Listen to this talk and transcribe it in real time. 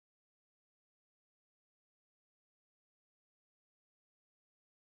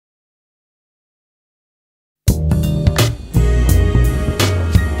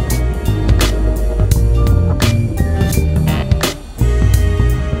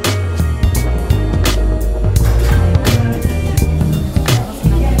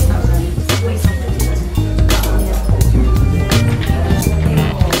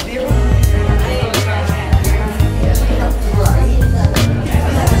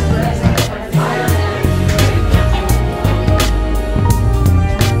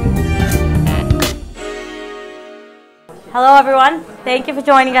everyone. Thank you for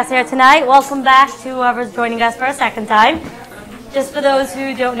joining us here tonight. Welcome back to whoever's joining us for a second time. Just for those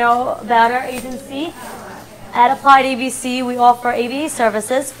who don't know about our agency, at Applied ABC, we offer ABA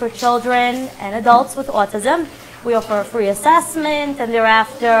services for children and adults with autism. We offer a free assessment and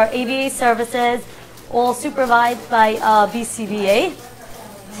thereafter ABA services, all supervised by BCBA.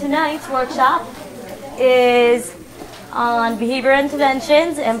 Tonight's workshop is on behavior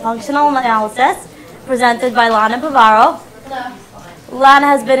interventions and functional analysis, presented by Lana Bavaro. Lana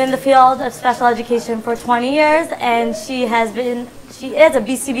has been in the field of special education for 20 years, and she is a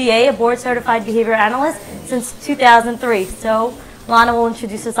BCBA, a board certified behavior analyst, since 2003. So Lana will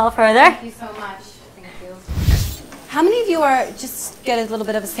introduce herself further. Thank you so much. Thank you. How many of you are, just get a little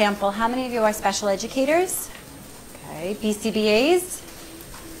bit of a sample, how many of you are special educators? Okay, BCBAs?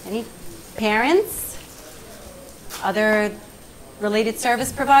 Any parents? Other related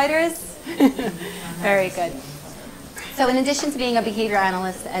service providers? Very good. So in addition to being a behavior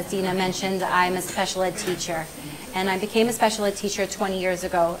analyst, as Dina mentioned, I'm a special ed teacher. And I became a special ed teacher 20 years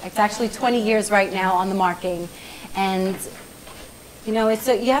ago. It's actually 20 years right now on the marking. And you know,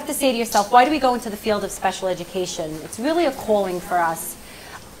 you have to say to yourself, why do we go into the field of special education? It's really a calling for us.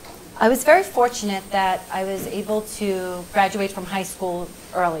 I was very fortunate that I was able to graduate from high school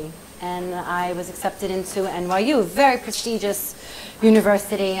early. And I was accepted into NYU, a very prestigious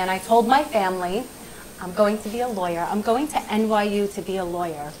university. And I told my family, I'm going to be a lawyer. I'm going to NYU to be a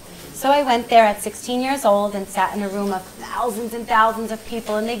lawyer. So I went there at 16 years old and sat in a room of thousands and thousands of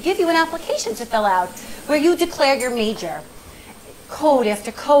people. And they give you an application to fill out where you declare your major. Code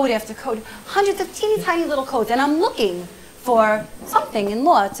after code after code, hundreds of teeny tiny little codes. And I'm looking for something in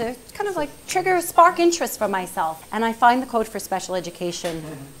law to kind of like trigger a spark interest for myself. And I find the code for special education.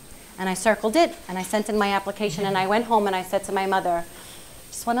 And I circled it, and I sent in my application, and I went home and I said to my mother,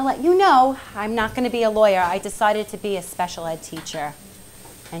 just want to let you know, I'm not going to be a lawyer. I decided to be a special ed teacher.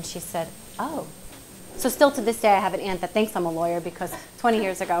 And she said, oh. So still to this day, I have an aunt that thinks I'm a lawyer because 20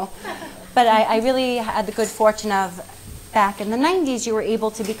 years ago. But I really had the good fortune of, back in the 90s, you were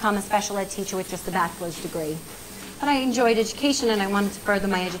able to become a special ed teacher with just a bachelor's degree. But I enjoyed education, and I wanted to further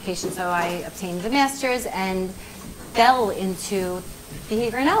my education, so I obtained the master's and fell into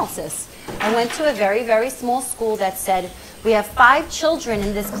behavior analysis. I went to a very, very small school that said, we have 5 children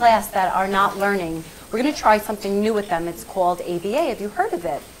in this class that are not learning. We're going to try something new with them. It's called ABA. Have you heard of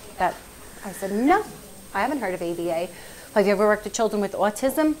it? I said, no, I haven't heard of ABA. Have you ever worked with children with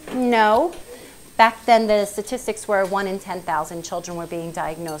autism? No. Back then, the statistics were 1 in 10,000 children were being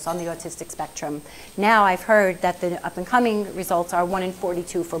diagnosed on the autistic spectrum. Now I've heard that the up-and-coming results are 1 in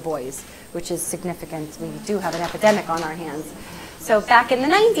 42 for boys, which is significant. We do have an epidemic on our hands. So back in the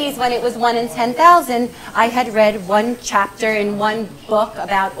 90s, when it was 1 in 10,000, I had read one chapter in one book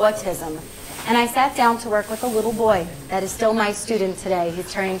about autism. And I sat down to work with a little boy that is still my student today.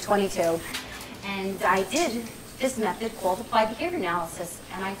 He's turning 22. And I did this method called applied behavior analysis.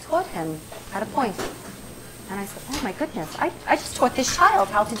 And I taught him at a point. And I said, oh my goodness, I just taught this child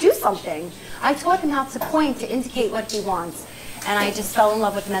how to do something. I taught him how to point to indicate what he wants. And I just fell in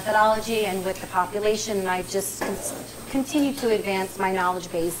love with methodology and with the population, and I just continued to advance my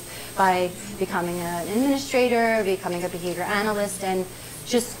knowledge base by becoming an administrator, becoming a behavior analyst, and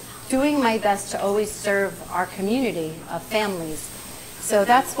just doing my best to always serve our community of families. So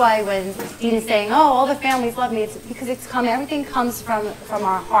that's why when Dean is saying, oh, all the families love me, it's because everything comes from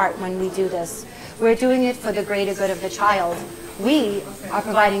our heart when we do this. We're doing it for the greater good of the child. We are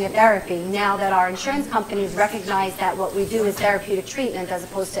providing a therapy now that our insurance companies recognize that what we do is therapeutic treatment as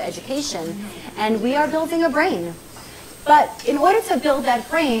opposed to education. And we are building a brain. But in order to build that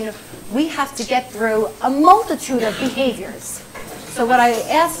brain, we have to get through a multitude of behaviors. So when I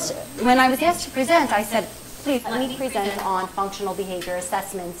was asked to present, I said, please let me present on functional behavior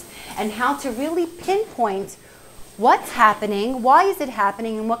assessments and how to really pinpoint what's happening, why is it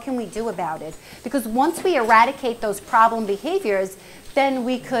happening, and what can we do about it? Because once we eradicate those problem behaviors, then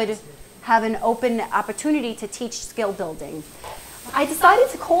we could have an open opportunity to teach skill building. I decided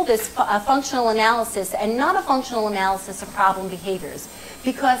to call this a functional analysis and not a functional analysis of problem behaviors,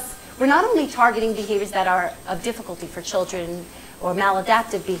 because we're not only targeting behaviors that are of difficulty for children or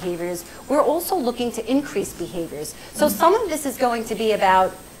maladaptive behaviors, we're also looking to increase behaviors. So some of this is going to be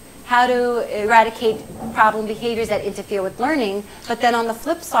about how to eradicate problem behaviors that interfere with learning, but then on the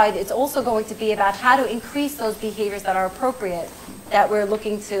flip side, it's also going to be about how to increase those behaviors that are appropriate, that we're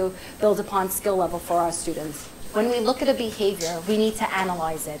looking to build upon skill level for our students. When we look at a behavior, we need to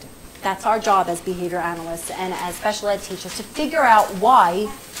analyze it. That's our job as behavior analysts and as special ed teachers, to figure out why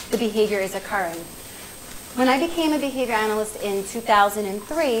the behavior is occurring. When I became a behavior analyst in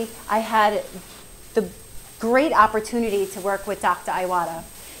 2003, I had the great opportunity to work with Dr. Iwata.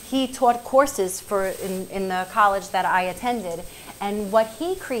 He taught courses in the college that I attended, and what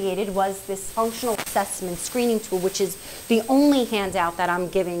he created was this functional assessment screening tool, which is the only handout that I'm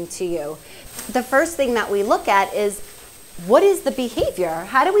giving to you. The first thing that we look at is, what is the behavior?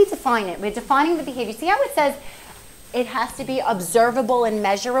 How do we define it? We're defining the behavior. See how it says it has to be observable and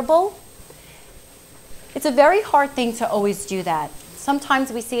measurable? It's a very hard thing to always do that.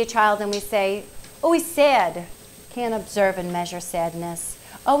 Sometimes we see a child and we say, oh, he's sad. Can't observe and measure sadness.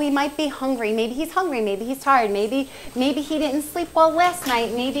 Oh, he might be hungry. Maybe he's hungry. Maybe he's tired. Maybe he didn't sleep well last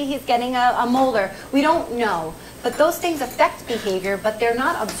night. Maybe he's getting a molar. We don't know. But those things affect behavior, but they're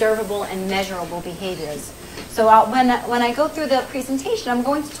not observable and measurable behaviors. So when I go through the presentation, I'm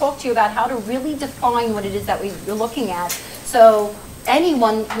going to talk to you about how to really define what it is that we're looking at, so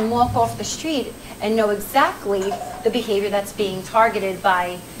anyone can walk off the street and know exactly the behavior that's being targeted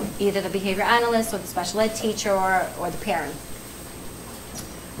by either the behavior analyst or the special ed teacher or the parent.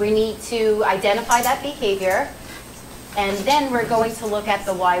 We need to identify that behavior, and then we're going to look at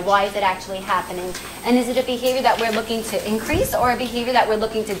the why. Why is it actually happening? And is it a behavior that we're looking to increase or a behavior that we're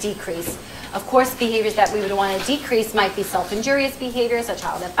looking to decrease? Of course, behaviors that we would want to decrease might be self-injurious behaviors, a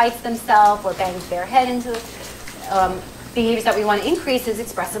child that bites themselves or bangs their head into behaviors that we want to increase is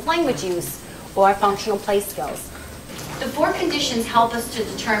expressive language use or functional play skills. The 4 conditions help us to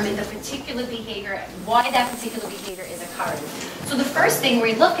determine the particular behavior and why that particular behavior is occurring. So the first thing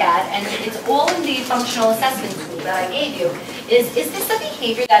we look at, and it's all in the functional assessment tool that I gave you, is this a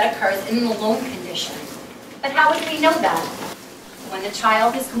behavior that occurs in an alone condition? But how would we know that? When the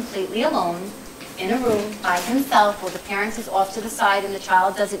child is completely alone in a room by himself, or the parent is off to the side and the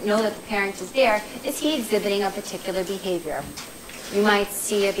child doesn't know that the parent is there, is he exhibiting a particular behavior? You might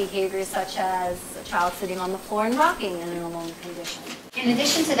see a behavior such as a child sitting on the floor and rocking in an alone condition. In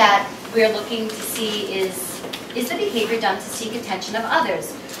addition to that, we're looking to see is the behavior done to seek attention of others?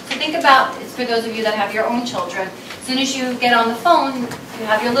 So think about, it's for those of you that have your own children, as soon as you get on the phone, you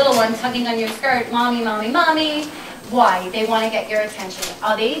have your little one tugging on your skirt, mommy, mommy, mommy. Why? They want to get your attention.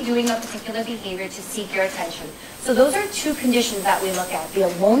 Are they doing a particular behavior to seek your attention? So those are 2 conditions that we look at, the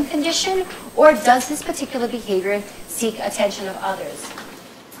alone condition, or does this particular behavior seek attention of others?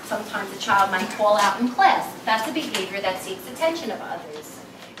 Sometimes a child might call out in class. That's a behavior that seeks attention of others.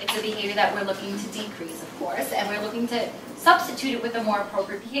 It's a behavior that we're looking to decrease, of course, and we're looking to substitute it with a more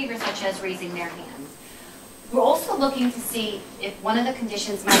appropriate behavior, such as raising their hand. We're also looking to see if one of the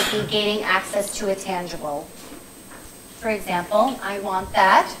conditions might be gaining access to a tangible. For example, I want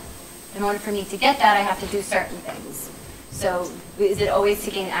that. In order for me to get that, I have to do certain things. So is it always to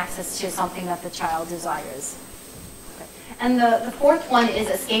gain access to something that the child desires? Okay. And the 4th one is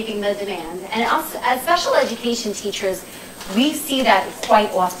escaping the demand. And us, as special education teachers, we see that quite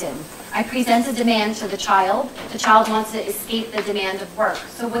often. I present a demand to the child. The child wants to escape the demand of work.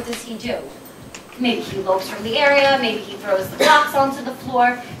 So what does he do? Maybe he lopes from the area. Maybe he throws the blocks onto the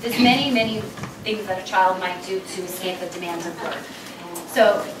floor. There's many, many things that a child might do to escape the demands of work.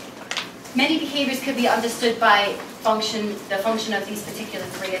 So many behaviors could be understood by the function of these particular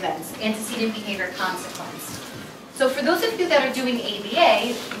 3 events: antecedent, behavior, consequence. So for those of you that are doing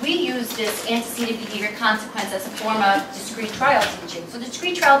ABA, we use this antecedent behavior consequence as a form of discrete trial teaching. So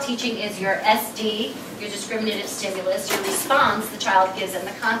discrete trial teaching is your SD, your discriminative stimulus, your response the child gives, and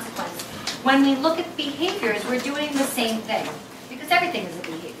the consequence. When we look at behaviors, we're doing the same thing, because everything is a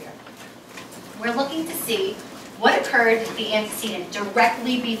behavior. We're looking to see what occurred, the antecedent,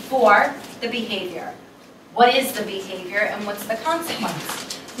 directly before the behavior. What is the behavior and what's the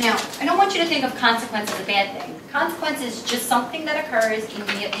consequence? Now, I don't want you to think of consequence as a bad thing. Consequence is just something that occurs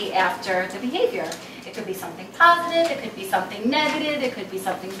immediately after the behavior. It could be something positive, it could be something negative, it could be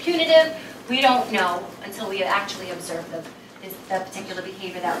something punitive. We don't know until we actually observe the particular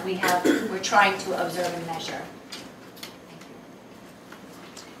behavior that we're trying to observe and measure.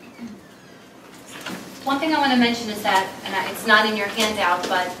 One thing I want to mention is that, and it's not in your handout,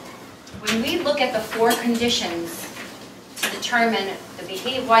 but when we look at the 4 conditions to determine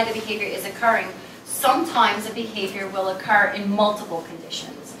why the behavior is occurring, sometimes a behavior will occur in multiple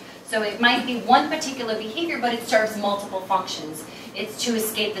conditions. So it might be one particular behavior, but it serves multiple functions. It's to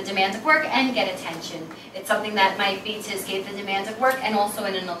escape the demands of work and get attention. It's something that might be to escape the demands of work and also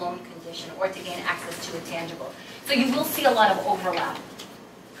in an alone condition, or to gain access to a tangible. So you will see a lot of overlap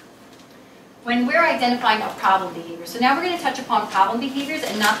when we're identifying a problem behavior. So now we're going to touch upon problem behaviors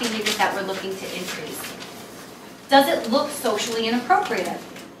and not behaviors that we're looking to increase. Does it look socially inappropriate?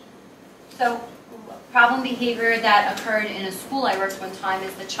 So problem behavior that occurred in a school I worked one time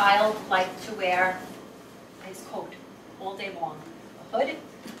is the child liked to wear his coat all day long. A hood,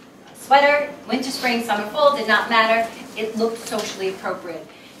 a sweater, winter, spring, summer, fall, did not matter. It looked socially appropriate.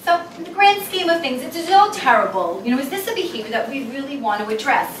 So in the grand scheme of things, it's so terrible. You know, is this a behavior that we really want to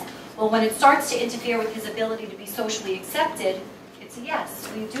address? Well, when it starts to interfere with his ability to be socially accepted, it's a yes.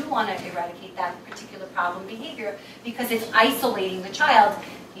 We do want to eradicate that particular problem behavior because it's isolating the child.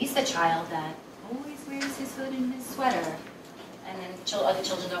 He's the child that always wears his hood and his sweater. And then other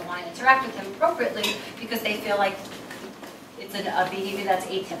children don't want to interact with him appropriately because they feel like it's a behavior that's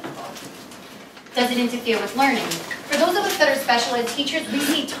atypical. Does it interfere with learning? For those of us that are special ed teachers, we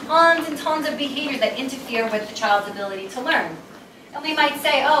see tons and tons of behaviors that interfere with the child's ability to learn. And we might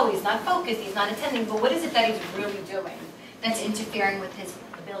say, oh, he's not focused, he's not attending, but what is it that he's really doing that's interfering with his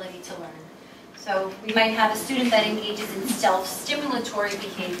ability to learn? So we might have a student that engages in self-stimulatory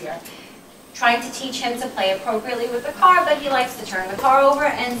behavior, trying to teach him to play appropriately with the car, but he likes to turn the car over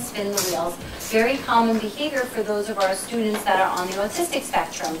and spin the wheels. Very common behavior for those of our students that are on the autistic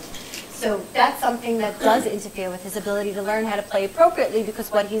spectrum. So that's something that does interfere with his ability to learn how to play appropriately because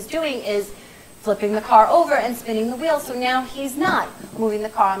what he's doing is flipping the car over and spinning the wheel. So now he's not moving the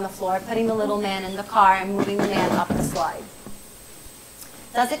car on the floor, putting the little man in the car and moving the man up the slide.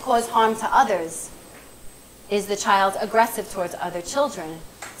 Does it cause harm to others? Is the child aggressive towards other children?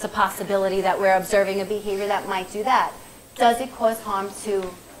 It's a possibility that we're observing a behavior that might do that. Does it cause harm to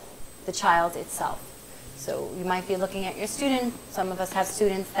the child itself? So you might be looking at your student. Some of us have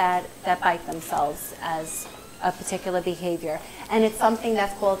students that bite themselves as a particular behavior. And it's something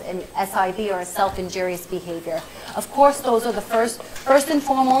that's called an SIB, or a self-injurious behavior. Of course, those are the first and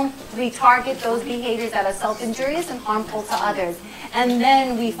foremost, we target those behaviors that are self-injurious and harmful to others. And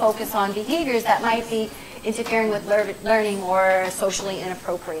then we focus on behaviors that might be interfering with learning or socially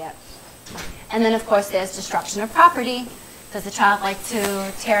inappropriate. And then, of course, there's destruction of property. Does the child like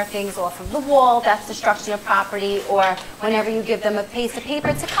to tear things off of the wall? That's destruction of property. Or whenever you give them a piece of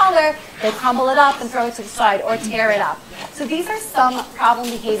paper to color, they crumble it up and throw it to the side or tear it up. So these are some problem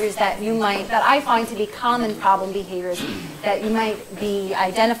behaviors that I find to be common problem behaviors that you might be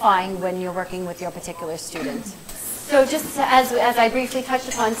identifying when you're working with your particular student. So just as I briefly touched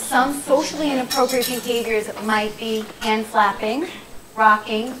upon, some socially inappropriate behaviors might be hand flapping,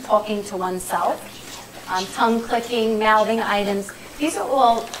 rocking, talking to oneself, tongue clicking, mouthing items. These are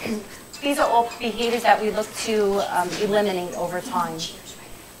all behaviors that we look to eliminate over time.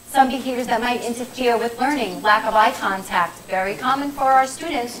 Some behaviors that might interfere with learning, lack of eye contact, very common for our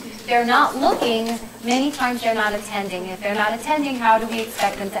students. They're not looking, many times they're not attending. If they're not attending, how do we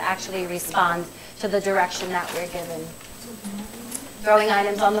expect them to actually respond to the direction that we're given? Throwing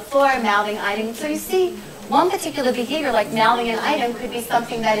items on the floor, mouthing items. So you see, one particular behavior like mouthing an item could be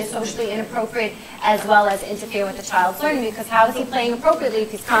something that is socially inappropriate as well as interfere with the child's learning, because how is he playing appropriately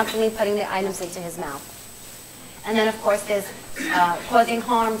if he's constantly putting the items into his mouth? And then, of course, there's causing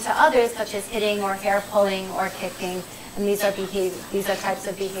harm to others, such as hitting or hair pulling or kicking. And these are types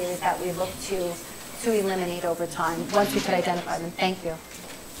of behaviors that we look to eliminate over time once we could identify them. Thank you.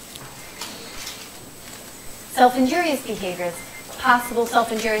 Self-injurious behaviors. Possible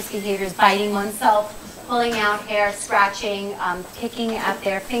self-injurious behaviors: biting oneself, pulling out hair, scratching, picking at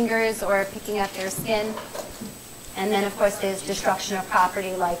their fingers or picking at their skin. And then, of course, there's destruction of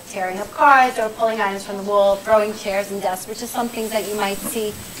property, like tearing up cars or pulling items from the wall, throwing chairs and desks, which is something that you might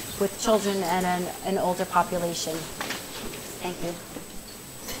see with children and an older population. Thank you.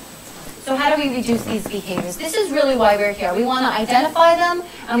 So how do we reduce these behaviors? This is really why we're here. We want to identify them,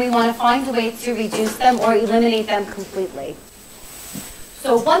 and we want to find a way to reduce them or eliminate them completely.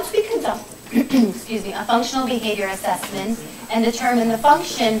 So once we conduct a functional behavior assessment and determine the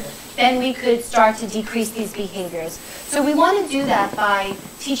function, then we could start to decrease these behaviors. So we want to do that by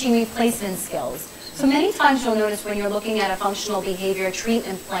teaching replacement skills. So many times you'll notice when you're looking at a functional behavior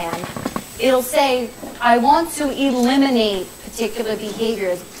treatment plan, it'll say, I want to eliminate particular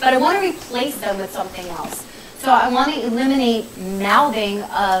behaviors, but I want to replace them with something else. So I want to eliminate mouthing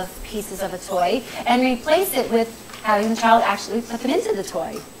of pieces of a toy and replace it with having the child actually put them into the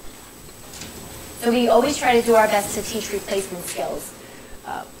toy. So we always try to do our best to teach replacement skills.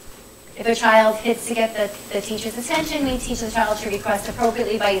 If a child hits to get the teacher's attention, we teach the child to request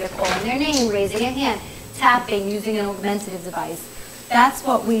appropriately by either calling their name, raising a hand, tapping, using an augmentative device. That's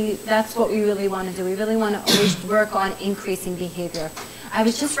what we really want to do. We really want to always work on increasing behavior. I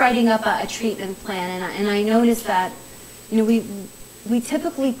was just writing up a treatment plan, and I noticed that, you know, we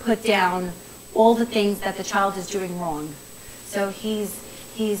typically put down all the things that the child is doing wrong. So he's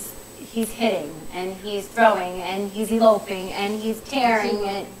hitting, and he's throwing, and he's eloping, and he's tearing,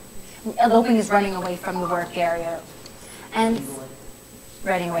 and eloping is running away from the work area. And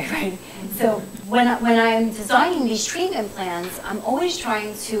running away, right? So when I'm designing these treatment plans, I'm always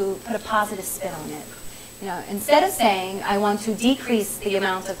trying to put a positive spin on it. You know, instead of saying I want to decrease the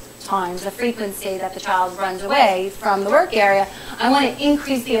amount of times, the frequency that the child runs away from the work area, I want to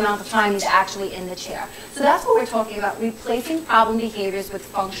increase the amount of time he's actually in the chair. So that's what we're talking about, replacing problem behaviors with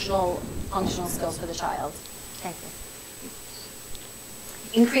functional skills for the child. Thank you.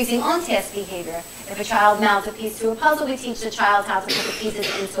 Increasing on-task behavior. If a child mouths a piece to a puzzle, we teach the child how to put the pieces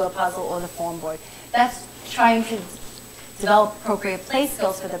into a puzzle or the form board. That's trying to develop appropriate play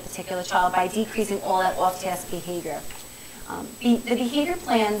skills for the particular child by decreasing all that off-task behavior. The behavior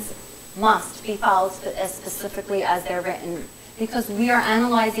plans must be followed as specifically as they're written because we are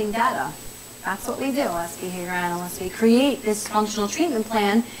analyzing data. That's what we do as behavior analysts. We create this functional treatment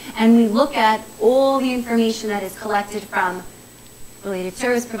plan and we look at all the information that is collected from related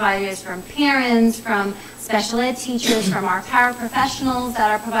service providers, from parents, from special ed teachers, from our paraprofessionals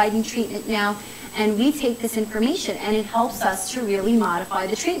that are providing treatment now. And we take this information and it helps us to really modify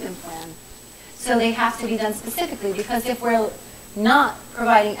the treatment plan. So they have to be done specifically because if we're not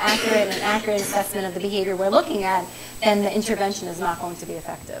providing an accurate assessment of the behavior we're looking at, then the intervention is not going to be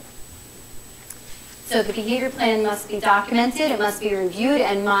effective. So the behavior plan must be documented, it must be reviewed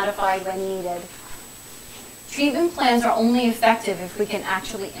and modified when needed. Treatment plans are only effective if we can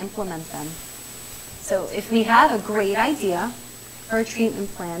actually implement them. So if we have a great idea for a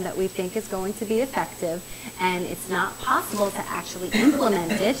treatment plan that we think is going to be effective and it's not possible to actually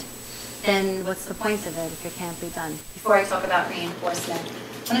implement it, then what's the point of it if it can't be done? Before I talk about reinforcement,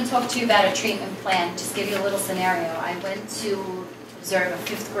 I want to talk to you about a treatment plan, just give you a little scenario. I went to observe a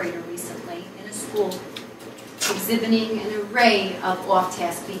 5th grader recently in a school exhibiting an array of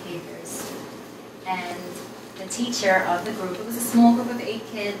off-task behaviors. And the teacher of the group, it was a small group of 8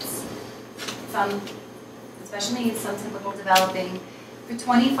 kids, some special needs, some typical developing. For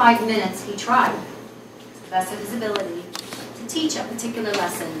 25 minutes he tried, to the best of his ability, to teach a particular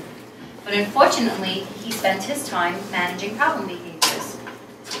lesson. But unfortunately, he spent his time managing problem behaviors.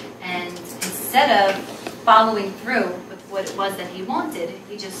 And instead of following through with what it was that he wanted,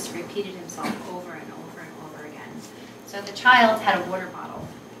 he just repeated himself over and over and over again. So the child had a water bottle.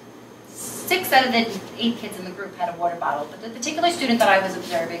 6 out of the 8 kids in the group had a water bottle, but the particular student that I was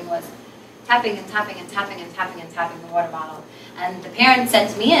observing was tapping and tapping and tapping and tapping and tapping the water bottle. And the parent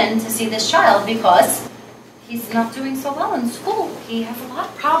sent me in to see this child because he's not doing so well in school. He has a lot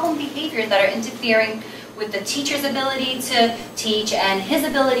of problem behavior that are interfering with the teacher's ability to teach and his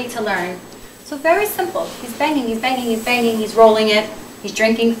ability to learn. So very simple. He's banging, he's banging, he's banging, he's rolling it, he's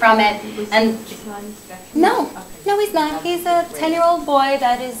drinking from it. And no, he's not. He's a 10-year-old boy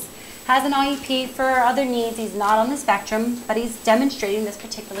that has an IEP for other needs. He's not on the spectrum, but he's demonstrating this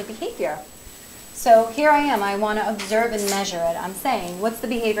particular behavior. So here I am. I want to observe and measure it. I'm saying, what's the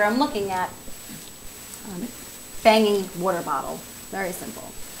behavior I'm looking at? Banging water bottle. Very simple.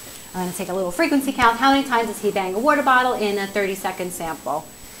 I'm going to take a little frequency count. How many times does he bang a water bottle in a 30-second sample?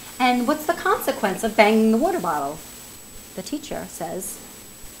 And what's the consequence of banging the water bottle? The teacher says,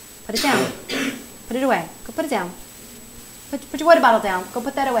 put it down. Put it away. Go put it down. Put your water bottle down. Go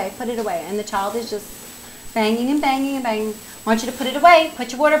put that away. Put it away. And the child is just banging and banging and banging. I want you to put it away.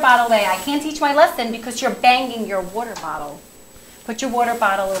 Put your water bottle away. I can't teach my lesson because you're banging your water bottle. Put your water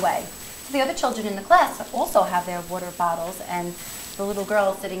bottle away. So the other children in the class also have their water bottles, and the little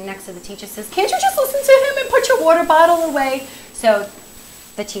girl sitting next to the teacher says, can't you just listen to him and put your water bottle away? So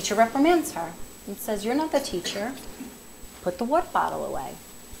the teacher reprimands her and says, you're not the teacher. Put the water bottle away.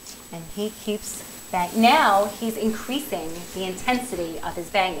 And he keeps banging. Now he's increasing the intensity of his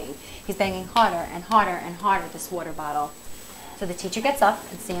banging. He's banging harder and harder and harder this water bottle. So the teacher gets up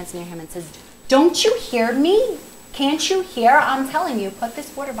and stands near him and says, don't you hear me? Can't you hear? I'm telling you, put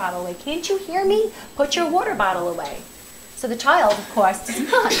this water bottle away. Can't you hear me? Put your water bottle away. So the child, of course, does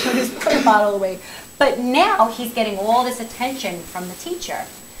not put his water bottle away. But now he's getting all this attention from the teacher.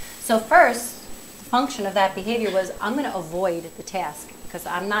 So first, the function of that behavior was, I'm going to avoid the task because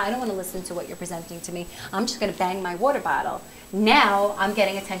I don't want to listen to what you're presenting to me. I'm just going to bang my water bottle. Now I'm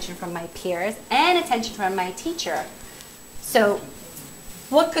getting attention from my peers and attention from my teacher. So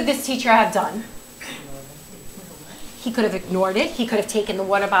what could this teacher have done? He could have ignored it. He could have taken the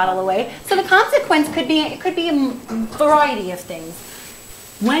water bottle away. So the consequence could be a variety of things.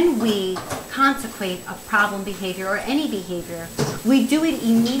 When we consecrate a problem behavior or any behavior, we do it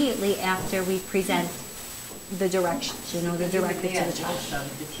immediately after we present the direction, the directive to the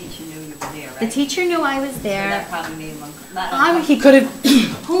child. The teacher knew you were there, right? The teacher knew I was there. So that probably made him uncomfortable. He could have,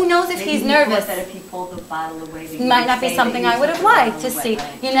 who knows if Maybe he's he nervous. thought that if he pulled the bottle away, It might not be something I would have liked to see.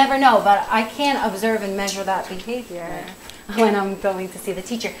 Right. You never know, but I can't observe and measure that behavior. Right. when I'm going to see the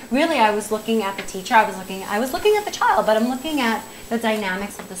teacher. Really, I was looking at the teacher, I was looking at the child, but I'm looking at the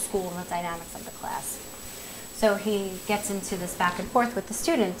dynamics of the school and the dynamics of the class. So he gets into this back and forth with the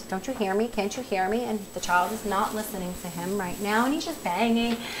student. Don't you hear me? Can't you hear me? And the child is not listening to him right now, and he's just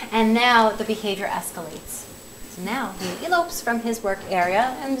banging. And now the behavior escalates. So now he elopes from his work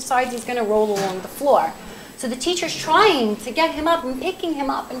area and decides he's going to roll along the floor. So the teacher's trying to get him up and picking him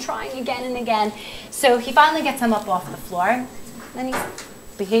up and trying again and again. So he finally gets him up off the floor. And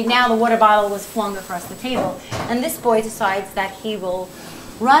now the water bottle was flung across the table. And this boy decides that he will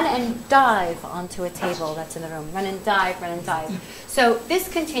run and dive onto a table that's in the room. Run and dive, run and dive. So this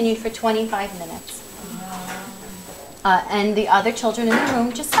continued for 25 minutes. And the other children in the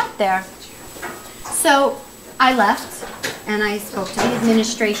room just sat there. So I left and I spoke to the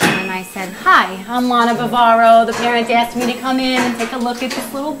administration and I said, "Hi, I'm Lana Bavaro. The parent asked me to come in and take a look at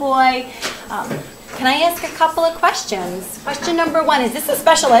this little boy. Can I ask a couple of questions? Question number one, is this a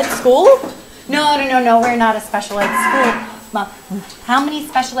special ed school?" No, we're not a special ed school. How many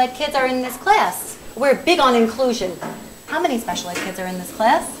special ed kids are in this class? We're big on inclusion. How many special ed kids are in this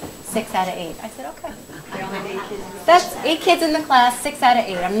class? 6 out of 8. I said, okay. That's 8 kids in the class, 6 out of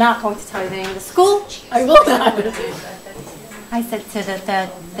 8. I'm not going to tell you the name of the school. I will not. I said to the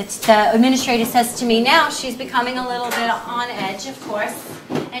administrator says to me now, she's becoming a little bit on edge, of course,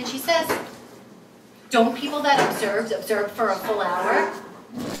 and she says, "Don't people that observe for a full hour?"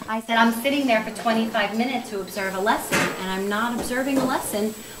 I said, "I'm sitting there for 25 minutes to observe a lesson, and I'm not observing a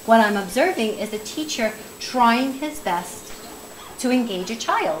lesson. What I'm observing is a teacher trying his best to engage a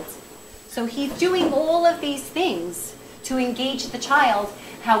child. So he's doing all of these things to engage the child.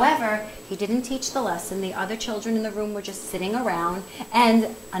 However, he didn't teach the lesson. The other children in the room were just sitting around,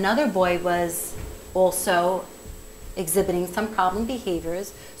 and another boy was also exhibiting some problem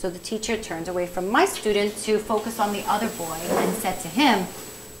behaviors. So the teacher turned away from my student to focus on the other boy and said to him,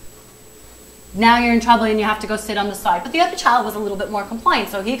 'Now you're in trouble and you have to go sit on the side.' But the other child was a little bit more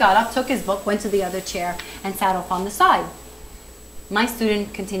compliant, so he got up, took his book, went to the other chair, and sat off on the side. My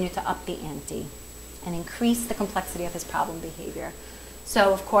student continued to up the ante and increase the complexity of his problem behavior.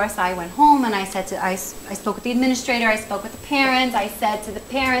 So of course I went home and I spoke with the administrator, I spoke with the parents, I said to the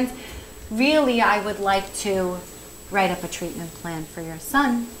parents, really I would like to write up a treatment plan for your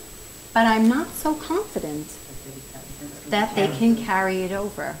son, but I'm not so confident that they can carry it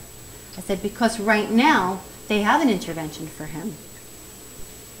over. I said, because right now they have an intervention for him.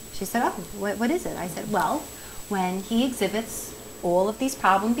 She said, oh, what is it? I said, well, when he exhibits all of these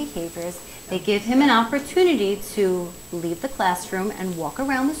problem behaviors, they give him an opportunity to leave the classroom and walk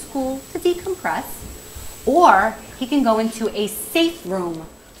around the school to decompress, or he can go into a safe room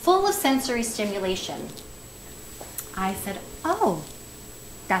full of sensory stimulation. I said, oh,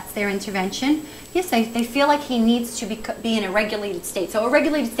 that's their intervention? Yes, they feel like he needs to be in a regulated state. So a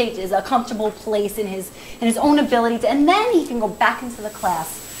regulated state is a comfortable place in his own ability to, and then he can go back into the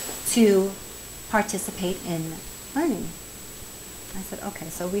class to participate in learning. I said, okay,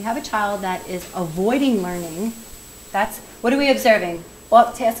 so we have a child that is avoiding learning. What are we observing?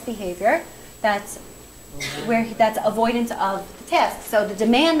 Off-task behavior. That's avoidance of the task. So the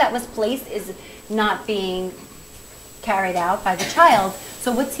demand that was placed is not being carried out by the child.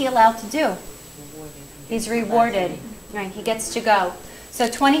 So what's he allowed to do? He's rewarded. Right, he gets to go. So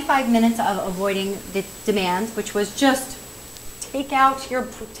 25 minutes of avoiding the demand, which was just take out your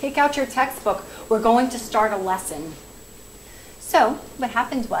textbook. We're going to start a lesson. So what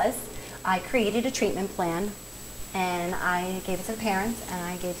happened was I created a treatment plan and I gave it to the parents and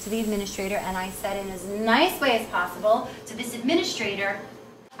I gave it to the administrator, and I said in as nice way as possible to this administrator,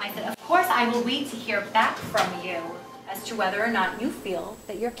 I said, of course I will wait to hear back from you as to whether or not you feel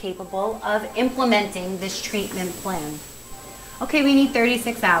that you're capable of implementing this treatment plan. Okay, we need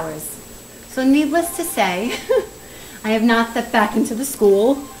 36 hours. So needless to say, I have not stepped back into the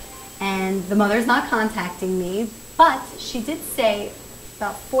school and the mother's not contacting me, but she did say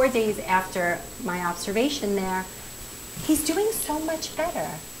about 4 days after my observation there, he's doing so much better.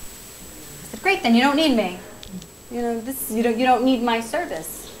 I said, great, then you don't need me. You don't need my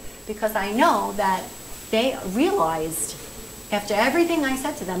service, because I know that they realized, after everything I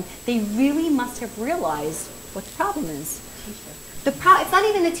said to them, they really must have realized what the problem is. It's not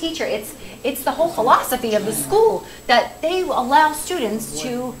even the teacher, it's the whole philosophy of the school, that they allow students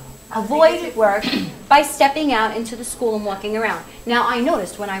to avoid work by stepping out into the school and walking around. Now I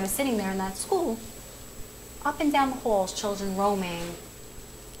noticed when I was sitting there in that school, up and down the halls, children roaming,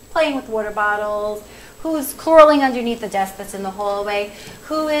 playing with water bottles, who's crawling underneath the desk that's in the hallway,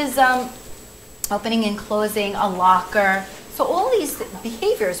 who is opening and closing a locker. So all these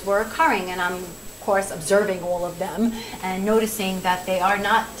behaviors were occurring, and I'm course, observing all of them and noticing that they are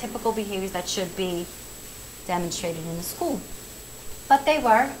not typical behaviors that should be demonstrated in the school. But they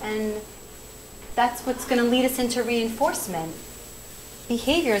were, and that's what's going to lead us into reinforcement.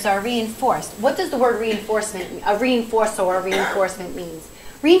 Behaviors are reinforced. What does the word reinforcement, a reinforcer or a reinforcement means?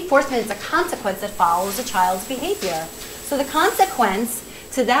 Reinforcement is a consequence that follows a child's behavior. So the consequence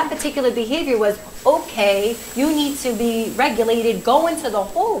to that particular behavior was, okay, you need to be regulated, go into the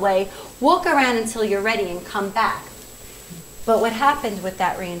hallway, walk around until you're ready and come back. But what happened with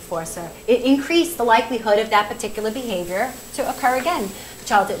that reinforcer? It increased the likelihood of that particular behavior to occur again. The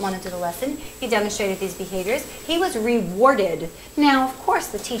child didn't want to do the lesson. He demonstrated these behaviors. He was rewarded. Now, of course,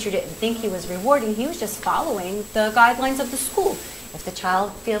 the teacher didn't think he was rewarding. He was just following the guidelines of the school. If the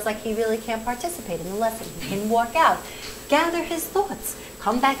child feels like he really can't participate in the lesson, he can walk out, gather his thoughts,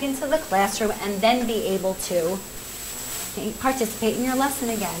 come back into the classroom, and then be able to participate in your lesson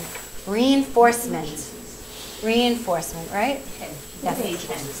again. Reinforcement. Reinforcement, right?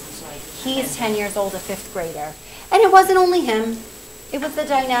 Yes. He is 10 years old, a 5th grader. And it wasn't only him. It was the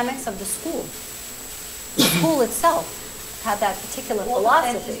dynamics of the school. The school itself had that particular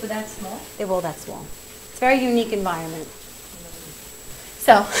philosophy. The fences were that small? They were all that small. It's a very unique environment.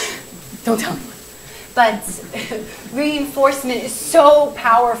 So, don't tell me. But reinforcement is so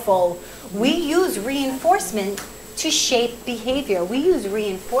powerful. We use reinforcement to shape behavior. We use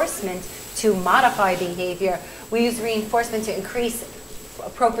reinforcement to modify behavior. We use reinforcement to increase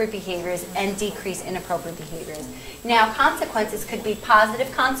appropriate behaviors and decrease inappropriate behaviors. Now, consequences could be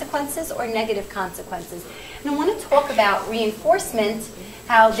positive consequences or negative consequences. And I want to talk about reinforcement,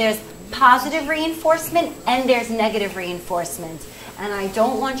 how there's positive reinforcement and there's negative reinforcement. And I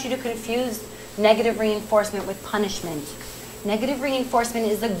don't want you to confuse negative reinforcement with punishment. Negative reinforcement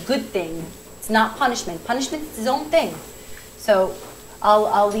is a good thing. It's not punishment. Punishment is its own thing. So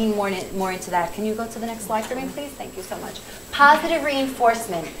I'll lean more into that. Can you go to the next slide for me, please? Thank you so much. Positive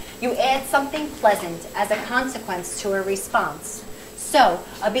reinforcement. You add something pleasant as a consequence to a response. So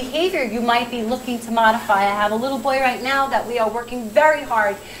a behavior you might be looking to modify. I have a little boy right now that we are working very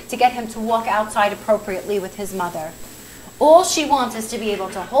hard to get him to walk outside appropriately with his mother. All she wants is to be able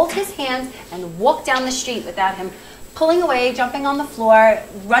to hold his hand and walk down the street without him pulling away, jumping on the floor,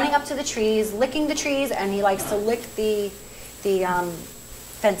 running up to the trees, licking the trees, and he likes to lick the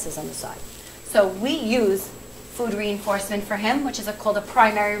fences on the side. So we use food reinforcement for him, which is called a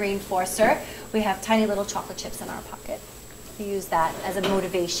primary reinforcer. We have tiny little chocolate chips in our pocket. We use that as a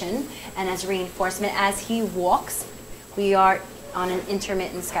motivation and as reinforcement. As he walks, we are on an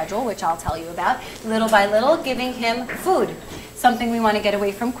intermittent schedule, which I'll tell you about, little by little, giving him food. Something we want to get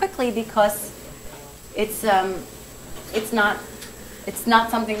away from quickly because it's not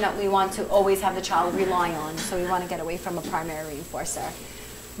something that we want to always have the child rely on. So we want to get away from a primary reinforcer.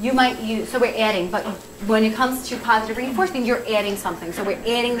 You might use, so we're adding, but when it comes to positive reinforcement, you're adding something. So we're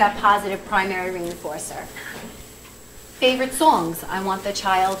adding that positive primary reinforcer. Favorite songs. I want the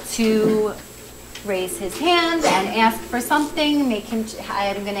child to raise his hand and ask for something,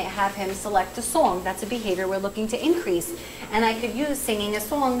 I'm going to have him select a song. That's a behavior we're looking to increase. And I could use singing a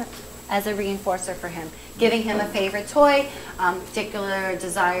song as a reinforcer for him, giving him a favorite toy, particular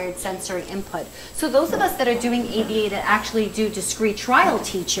desired sensory input. So those of us that are doing ABA that actually do discrete trial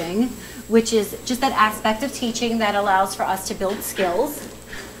teaching, which is just that aspect of teaching that allows for us to build skills,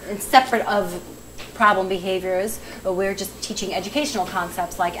 and separate of problem behaviors, but we're just teaching educational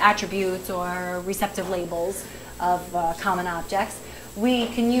concepts like attributes or receptive labels of common objects. We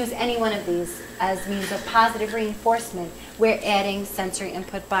can use any one of these as means of positive reinforcement. We're adding sensory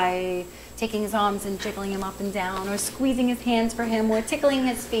input by taking his arms and jiggling him up and down, or squeezing his hands for him, or tickling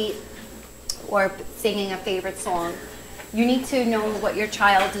his feet, or singing a favorite song. You need to know what your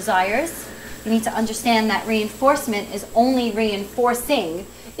child desires. You need to understand that reinforcement is only reinforcing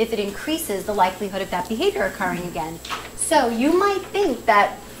if it increases the likelihood of that behavior occurring again. So you might think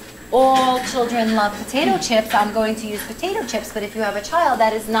that all children love potato chips, I'm going to use potato chips, but if you have a child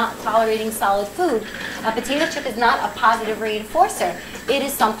that is not tolerating solid food, a potato chip is not a positive reinforcer. It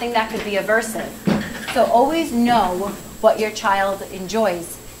is something that could be aversive. So always know what your child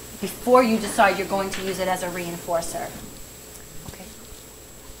enjoys before you decide you're going to use it as a reinforcer. Okay.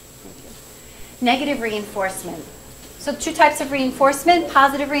 Thank you. Negative reinforcement. So 2 types of reinforcement: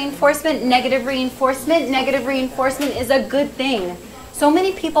 positive reinforcement, negative reinforcement. Negative reinforcement is a good thing. So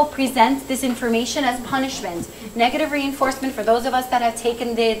many people present this information as punishment. Negative reinforcement, for those of us that have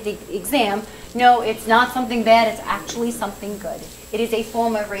taken the exam, no, it's not something bad, it's actually something good. It is a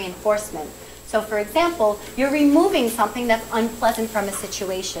form of reinforcement. So for example, you're removing something that's unpleasant from a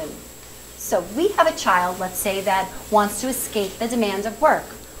situation. So we have a child, let's say, that wants to escape the demands of work.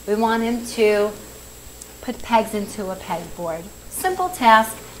 We want him to put pegs into a pegboard. Simple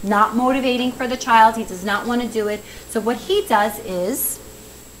task, not motivating for the child. He does not want to do it. So what he does is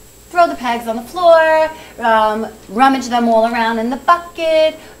throw the pegs on the floor, rummage them all around in the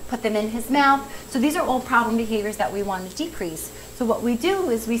bucket, put them in his mouth. So these are all problem behaviors that we want to decrease. So what we do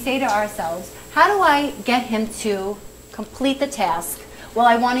is we say to ourselves, how do I get him to complete the task? Well,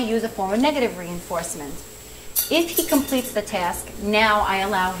 I want to use a form of negative reinforcement. If he completes the task, now I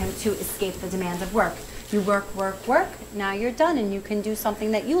allow him to escape the demands of work. You work, work, work, now you're done and you can do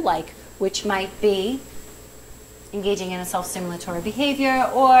something that you like, which might be engaging in a self-stimulatory behavior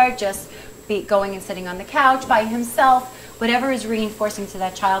or just going and sitting on the couch by himself. Whatever is reinforcing to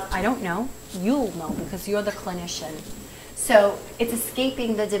that child, I don't know. You'll know because you're the clinician. So it's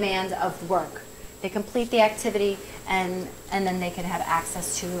escaping the demands of work. They complete the activity and then they can have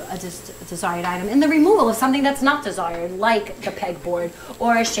access to a desired item. And the removal of something that's not desired, like the pegboard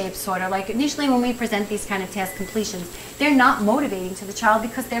or a shape sorter. Like initially when we present these kind of task completions, they're not motivating to the child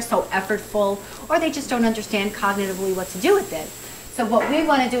because they're so effortful or they just don't understand cognitively what to do with it. So what we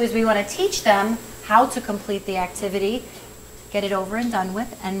want to do is we want to teach them how to complete the activity, get it over and done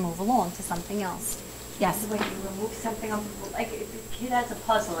with, and move along to something else. Yes? When you remove something, like if the kid has a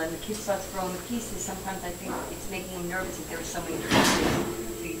puzzle and the kid starts throwing the pieces, sometimes I think it's making him nervous if there are so many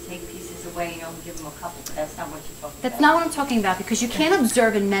pieces. So you take pieces away and only give him a couple, but that's not what you're talking about. That's not what I'm talking about because you can't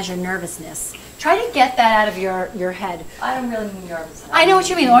observe and measure nervousness. Try to get that out of your head. I don't really mean nervous. I know what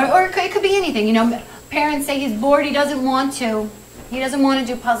you mean, or it could be anything. You know, parents say he's bored, he doesn't want to. He doesn't want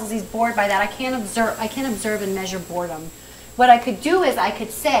to do puzzles, he's bored by that. I can't observe and measure boredom. What I could do is I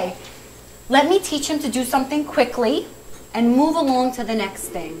could say, let me teach him to do something quickly and move along to the next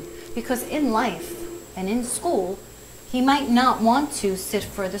thing. Because in life and in school, he might not want to sit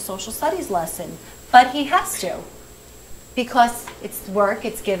for the social studies lesson, but he has to. Because it's work,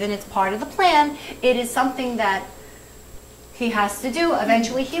 it's given, it's part of the plan. It is something that he has to do.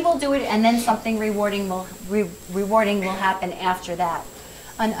 Eventually he will do it and then something rewarding will happen after that.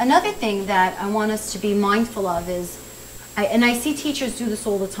 Another thing that I want us to be mindful of is, and I see teachers do this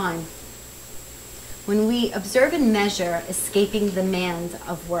all the time, when we observe and measure escaping the demand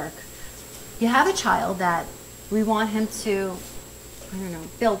of work, you have a child that we want him to, I don't know,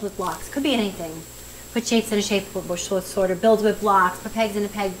 build with blocks. Could be anything. Put shapes in a shapeboard, sort of build with blocks, put pegs in a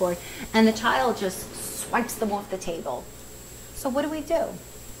pegboard, and the child just swipes them off the table. So what do?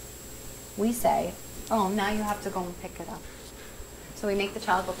 We say, oh, now you have to go and pick it up. So we make the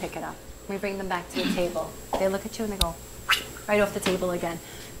child go pick it up. We bring them back to the table. They look at you and they go right off the table again.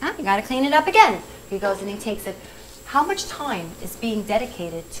 Now you got to clean it up again. He goes and he takes it. How much time is being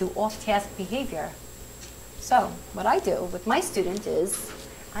dedicated to off-task behavior? So what I do with my student is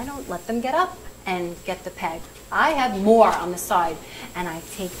I don't let them get up and get the peg. I have more on the side, and I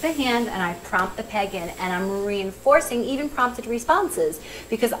take the hand and I prompt the peg in, and I'm reinforcing even prompted responses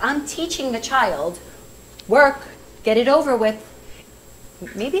because I'm teaching the child, work, get it over with.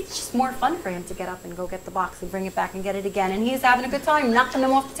 Maybe it's just more fun for him to get up and go get the box and bring it back and get it again. And he's having a good time, knocking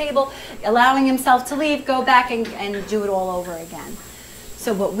them off the table, allowing himself to leave, go back and do it all over again.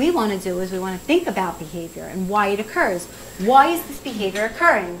 So what we want to do is we want to think about behavior and why it occurs. Why is this behavior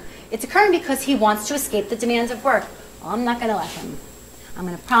occurring? It's occurring because he wants to escape the demands of work. Well, I'm not going to let him. I'm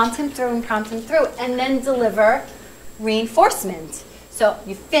going to prompt him through and then deliver reinforcement. So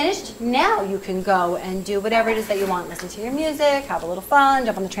you finished, now you can go and do whatever it is that you want. Listen to your music, have a little fun,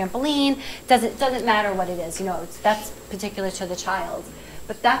 jump on the trampoline. Doesn't matter what it is, you know, that's particular to the child.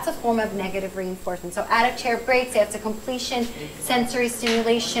 But that's a form of negative reinforcement. So out of chair breaks after completion, sensory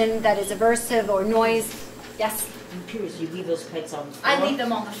stimulation that is aversive or noise. Yes? I'm curious, you leave those pegs on the floor? I leave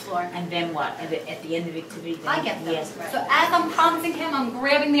them on the floor. And then what? At the end of the activity? I get them. Yes. So as I'm prompting him, I'm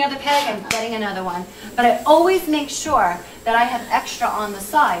grabbing the other peg and getting another one. But I always make sure that I have extra on the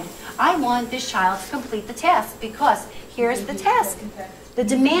side. I want this child to complete the task because here's the task. The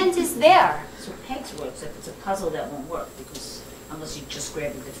demand is there. So pegs works if it's a puzzle that won't work because unless you just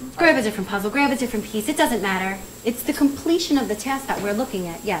grab a different puzzle. Grab a different puzzle, grab a different piece. It doesn't matter. It's the completion of the task that we're looking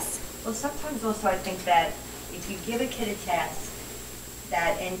at. Yes? Well, sometimes also I think that if you give a kid a task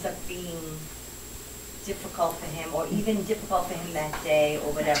that ends up being difficult for him or even difficult for him that day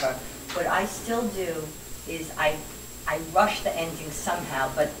or whatever, what I still do is I rush the ending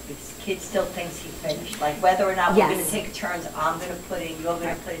somehow, but the kid still thinks he finished. Like whether or not we're going to take turns, I'm going to put in, you're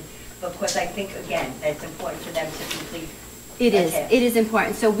going to put in. But of course I think, again, that it's important for them to complete. It is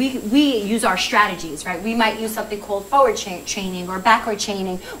important. So we use our strategies, right? We might use something called forward chaining or backward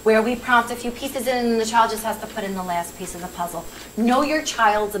chaining, where we prompt a few pieces in and the child just has to put in the last piece of the puzzle. Know your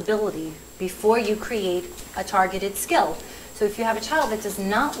child's ability before you create a targeted skill. So if you have a child that does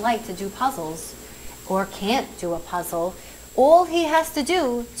not like to do puzzles, or can't do a puzzle, all he has to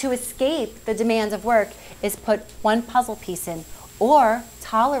do to escape the demands of work is put one puzzle piece in, or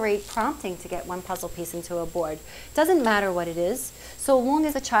tolerate prompting to get one puzzle piece into a board. Doesn't matter what it is, so long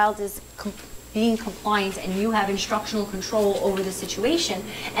as a child is being compliant and you have instructional control over the situation,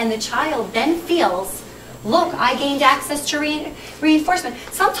 and the child then feels, look, I gained access to reinforcement.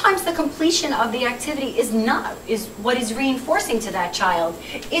 Sometimes the completion of the activity is what is reinforcing to that child.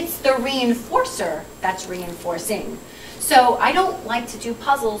 It's the reinforcer that's reinforcing. So I don't like to do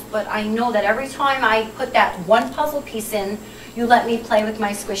puzzles, but I know that every time I put that one puzzle piece in, you let me play with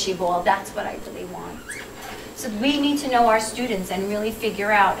my squishy ball. That's what I really want. So we need to know our students and really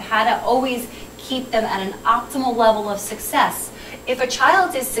figure out how to always keep them at an optimal level of success. If a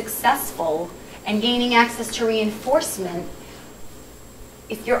child is successful and gaining access to reinforcement,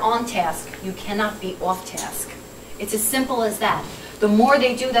 if you're on task, you cannot be off task. It's as simple as that. The more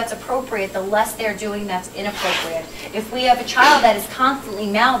they do that's appropriate, the less they're doing that's inappropriate. If we have a child that is constantly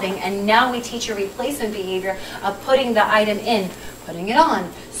mouthing, and now we teach a replacement behavior of putting the item in, putting it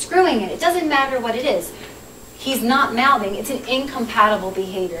on, screwing it doesn't matter what it is. He's not mouthing, it's an incompatible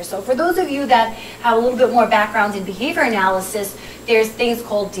behavior. So for those of you that have a little bit more background in behavior analysis, there's things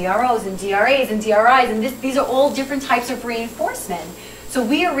called DROs and DRAs and DRIs, and these are all different types of reinforcement. So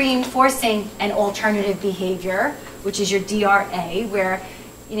we are reinforcing an alternative behavior, which is your DRA, where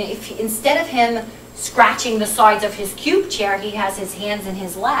if instead of him scratching the sides of his cube chair, he has his hands in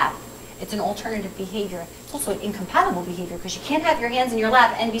his lap. It's an alternative behavior. It's also an incompatible behavior because you can't have your hands in your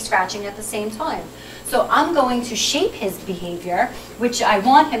lap and be scratching at the same time. So I'm going to shape his behavior, which I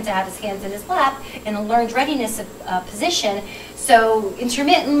want him to have his hands in his lap in a learned readiness position. So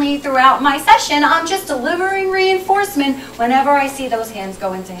intermittently throughout my session, I'm just delivering reinforcement whenever I see those hands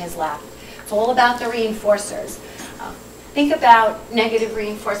go into his lap. It's all about the reinforcers. Think about negative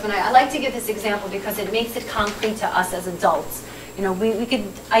reinforcement. I like to give this example because it makes it concrete to us as adults. We could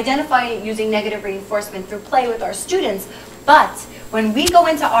identify it using negative reinforcement through play with our students, but when we go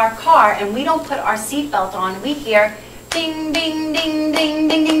into our car and we don't put our seatbelt on, we hear ding, ding, ding, ding,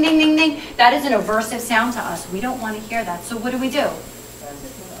 ding, ding, ding, ding, ding. That is an aversive sound to us. We don't want to hear that. So what do?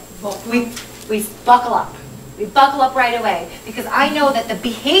 We buckle up. We buckle up right away because I know that the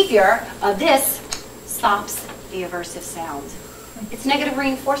behavior of this stops the aversive sound. It's negative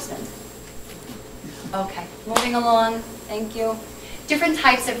reinforcement. Okay, moving along. Thank you. Different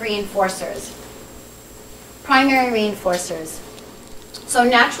types of reinforcers. Primary reinforcers. So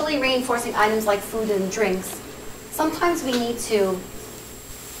naturally reinforcing items like food and drinks, sometimes we need to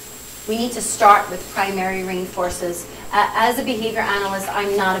start with primary reinforcers. As a behavior analyst,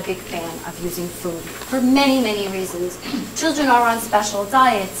 I'm not a big fan of using food for many, many reasons. Children are on special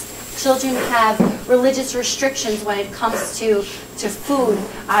diets. Children have religious restrictions when it comes to food.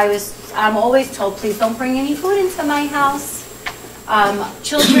 I'm always told, please don't bring any food into my house.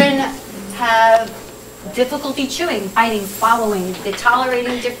 Children have difficulty chewing, biting, swallowing, they're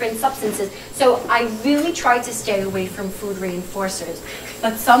tolerating different substances. So I really try to stay away from food reinforcers.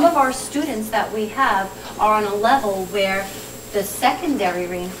 But some of our students that we have are on a level where the secondary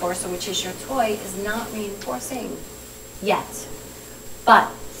reinforcer, which is your toy, is not reinforcing yet. But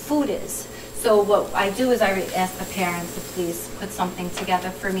food is. So what I do is I ask the parents to please put something together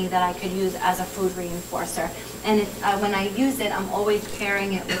for me that I could use as a food reinforcer. And when I use it, I'm always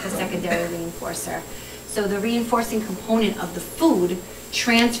pairing it with a secondary reinforcer. So the reinforcing component of the food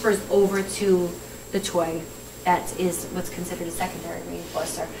transfers over to the toy. That is what's considered a secondary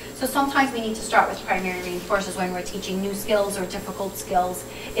reinforcer. So sometimes we need to start with primary reinforcers when we're teaching new skills or difficult skills.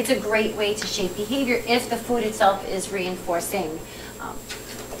 It's a great way to shape behavior if the food itself is reinforcing.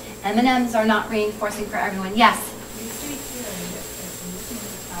 M&Ms are not reinforcing for everyone. Yes?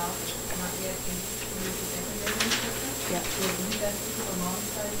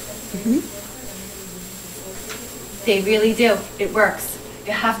 They really do. It works.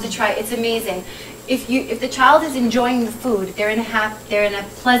 You have to try. It's amazing. If the child is enjoying the food, they're in a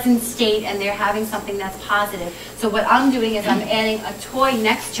pleasant state and they're having something that's positive. So what I'm doing is I'm adding a toy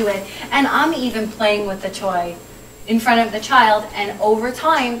next to it, and I'm even playing with the toy in front of the child, and over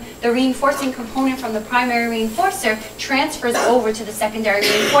time the reinforcing component from the primary reinforcer transfers over to the secondary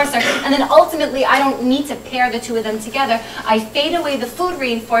reinforcer, and then ultimately I don't need to pair the two of them together. I fade away the food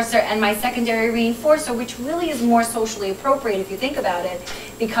reinforcer, and my secondary reinforcer, which really is more socially appropriate if you think about it,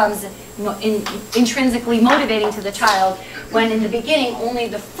 becomes intrinsically motivating to the child, when in the beginning only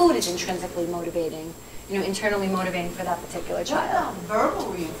the food is intrinsically motivating, internally motivating for that particular child. What about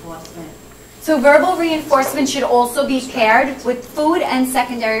verbal reinforcement? So verbal reinforcement should also be paired with food and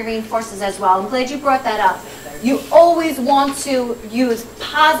secondary reinforcers as well. I'm glad you brought that up. You always want to use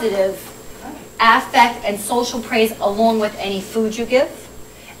positive affect and social praise along with any food you give.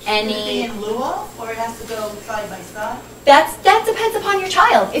 Anything in lieu of, or it has to go side by side? That depends upon your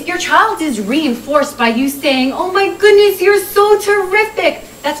child. If your child is reinforced by you saying, oh my goodness, you're so terrific,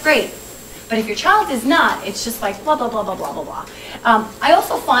 that's great. But if your child is not, it's just like blah, blah, blah, blah, blah, blah, blah. I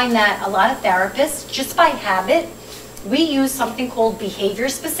also find that a lot of therapists, just by habit, we use something called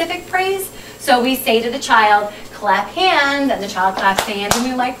behavior-specific praise. So we say to the child, clap hands, and the child claps hands, and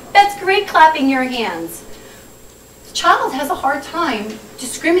we're like, that's great, clapping your hands. The child has a hard time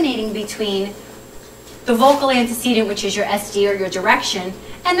discriminating between the vocal antecedent, which is your SD or your direction,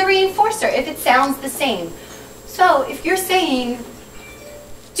 and the reinforcer, if it sounds the same. So if you're saying,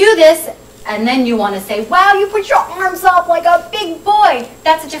 do this, and then you want to say, wow, you put your arms up like a big boy,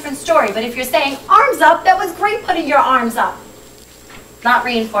 that's a different story. But if you're saying, arms up, that was great putting your arms up, not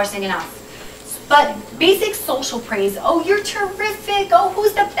reinforcing enough. But basic social praise, oh, you're terrific, oh,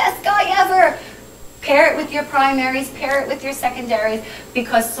 who's the best guy ever? Pair it with your primaries, pair it with your secondaries,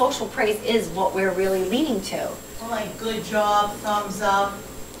 because social praise is what we're really leaning to. Well, like good job, thumbs up.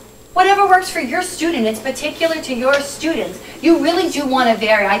 Whatever works for your student, it's particular to your students. You really do want to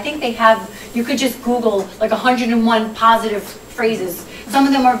vary. I think they have, you could just Google like 101 positive phrases. Some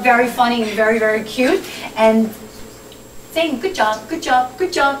of them are very funny and very, very cute. And saying, good job, good job,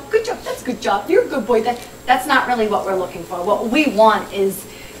 good job, good job, that's good job, you're a good boy. That's not really what we're looking for. What we want is,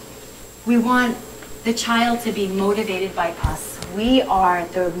 we want the child to be motivated by us. We are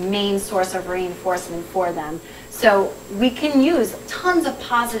the main source of reinforcement for them. So we can use tons of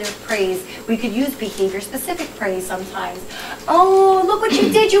positive praise. We could use behavior-specific praise sometimes. Oh, look what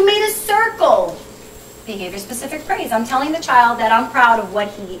you did, you made a circle. Behavior-specific praise. I'm telling the child that I'm proud of what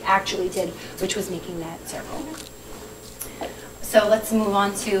he actually did, which was making that circle. So let's move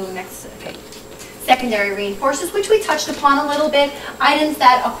on to next, okay. Secondary reinforcers, which we touched upon a little bit. Items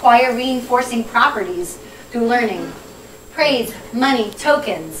that acquire reinforcing properties through learning. Praise, money,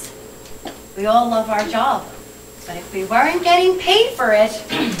 tokens. We all love our job. But if we weren't getting paid for it,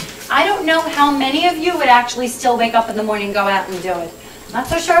 I don't know how many of you would actually still wake up in the morning and go out and do it. I'm not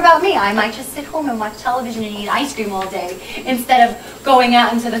so sure about me. I might just sit home and watch television and eat ice cream all day instead of going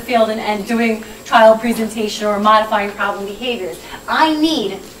out into the field and doing trial presentation or modifying problem behaviors. I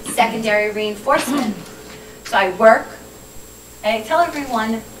need secondary reinforcement. So I work, and I tell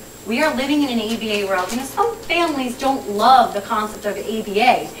everyone, we are living in an ABA world. You know, some families don't love the concept of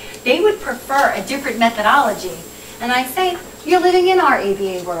ABA. They would prefer a different methodology. And I say, you're living in our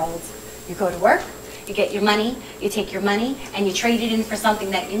ABA world. You go to work, you get your money, you take your money, and you trade it in for something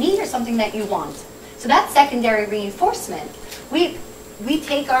that you need or something that you want. So that's secondary reinforcement. We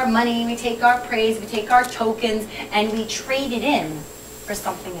take our money, we take our praise, we take our tokens, and we trade it in for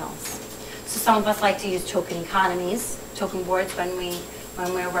something else. So some of us like to use token economies, token boards when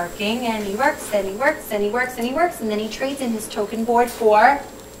we're working, and he works, and he works, and he works, and he works, and then he trades in his token board for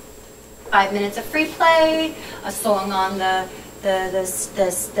 5 minutes of free play, a song on the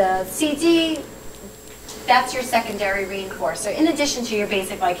CD. That's your secondary reinforcer, in addition to your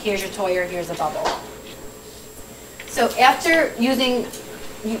basic, like here's your toy or here's a bubble. So after using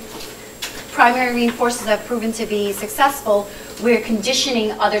primary reinforcers that have proven to be successful, we're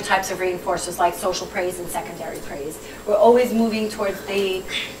conditioning other types of reinforcers like social praise and secondary praise. We're always moving towards the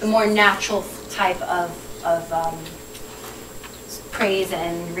more natural type of praise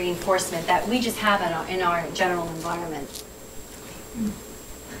and reinforcement that we just have in our general environment.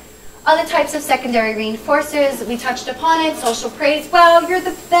 Other types of secondary reinforcers, we touched upon it, social praise, well, you're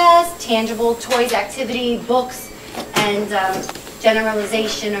the best, tangible, toys, activity, books, and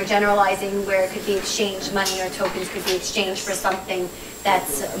generalization or generalizing where it could be exchanged, money or tokens could be exchanged for something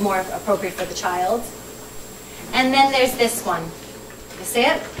that's more appropriate for the child. And then there's this one. You see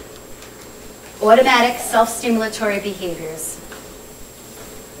it? Automatic self-stimulatory behaviors.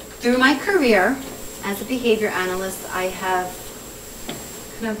 Through my career as a behavior analyst, I have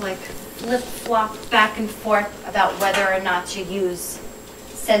kind of like flip-flopped back and forth about whether or not to use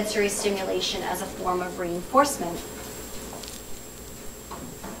sensory stimulation as a form of reinforcement.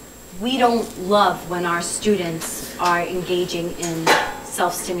 We don't love when our students are engaging in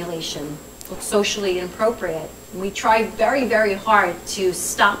self-stimulation. It's socially inappropriate. We try very, very hard to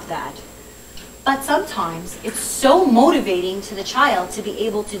stop that. But sometimes it's so motivating to the child to be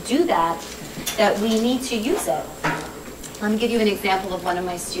able to do that that we need to use it. Let me give you an example of one of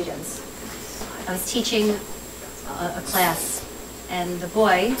my students. I was teaching a class, and the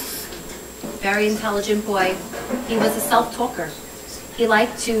boy, very intelligent boy, he was a self-talker. He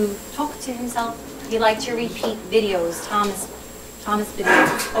liked to talk to himself. He liked to repeat videos, Thomas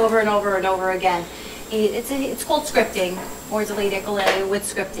videos, over and over and over again. It's called scripting, or delayed echolay with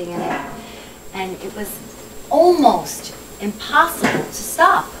scripting in it. and it was almost impossible to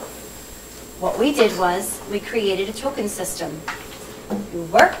stop. What we did was we created a token system. You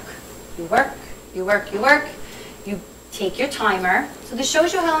work, you work, you work, you work, you take your timer. So this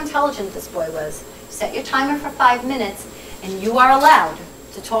shows you how intelligent this boy was. Set your timer for 5 minutes, and you are allowed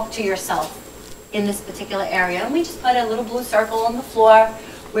to talk to yourself in this particular area. And we just put a little blue circle on the floor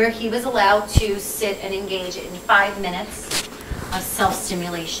where he was allowed to sit and engage in 5 minutes of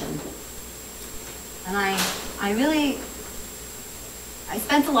self-stimulation. And I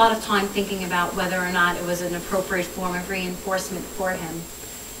spent a lot of time thinking about whether or not it was an appropriate form of reinforcement for him.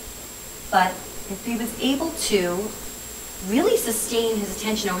 But if he was able to really sustain his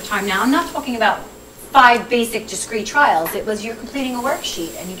attention over time. Now, I'm not talking about 5 basic discrete trials. It was you're completing a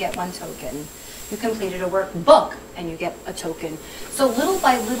worksheet and you get 1 token. You completed a workbook and you get a token. So little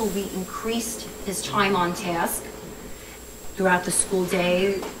by little, we increased his time on task throughout the school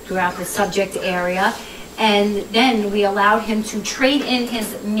day, throughout the subject area. And then we allowed him to trade in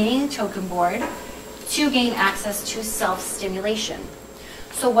his main token board to gain access to self-stimulation.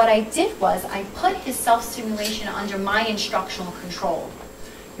 So what I did was I put his self-stimulation under my instructional control.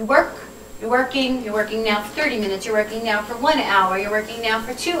 You work, you're working now for 30 minutes, you're working now for 1 hour, you're working now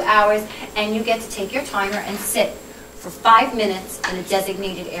for 2 hours, and you get to take your timer and sit for 5 minutes in a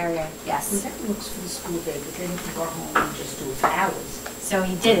designated area. Yes? Well, that looks for the school day, but then you can go home and just do it for hours. So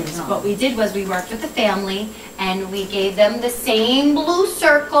he didn't. No. What we did was we worked with the family, and we gave them the same blue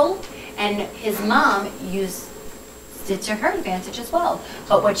circle, and his mom used it to her advantage as well.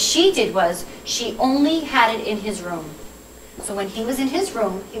 But what she did was she only had it in his room. So when he was in his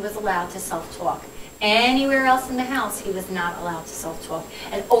room, he was allowed to self-talk. Anywhere else in the house, he was not allowed to self-talk.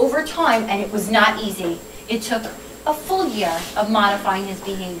 And over time, and it was not easy, it took a full year of modifying his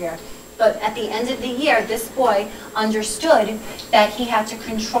behavior. But at the end of the year, this boy understood that he had to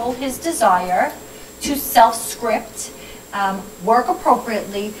control his desire to self-script, work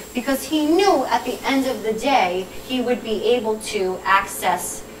appropriately, because he knew at the end of the day he would be able to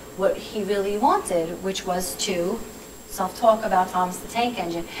access what he really wanted, which was to self-talk about Thomas the Tank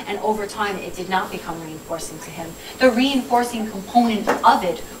Engine. And over time, it did not become reinforcing to him. The reinforcing component of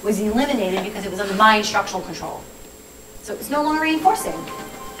it was eliminated because it was under my instructional control. So it was no longer reinforcing.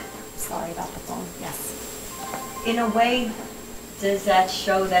 Sorry about the phone. Yes. In a way, does that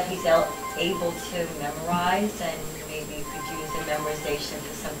show that he's able to memorize and maybe could use the memorization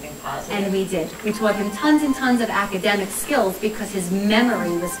for something positive? And we did. We taught him tons and tons of academic skills because his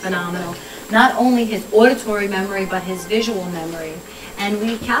memory was phenomenal. Not only his auditory memory, but his visual memory. And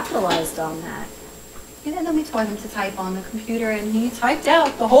we capitalized on that. And then we taught him to type on the computer, and he typed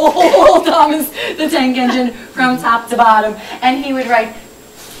out the whole Thomas the Tank Engine from top to bottom. And he would write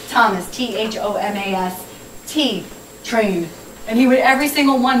Thomas, T-H-O-M-A-S, T, train. And he would, every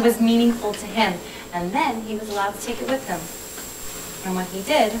single one was meaningful to him. And then he was allowed to take it with him. And what he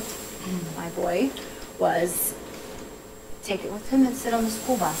did, my boy, was take it with him and sit on the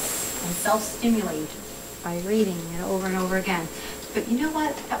school bus and self-stimulate by reading it over and over again. But you know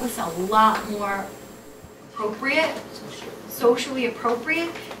what? That was a lot more appropriate, socially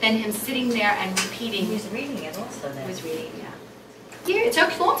appropriate, than him sitting there and repeating. He was reading it also then. He was reading, yeah. Yeah, it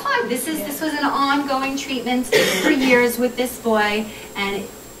took a long time. This was an ongoing treatment for years with this boy, and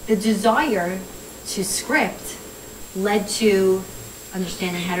the desire to script led to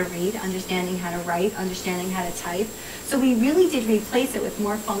understanding how to read, understanding how to write, understanding how to type. So we really did replace it with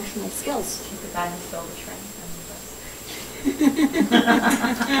more functional skills. He's the guy who stole the train from the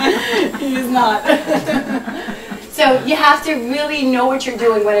bus. He is not. So you have to really know what you're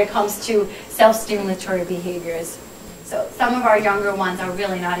doing when it comes to self-stimulatory behaviors. So some of our younger ones are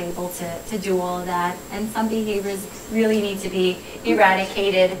really not able to do all of that, and some behaviors really need to be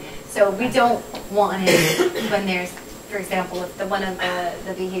eradicated. So we don't want it when there's, for example, if one of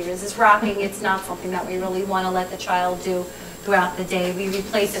the behaviors is rocking, it's not something that we really want to let the child do throughout the day. We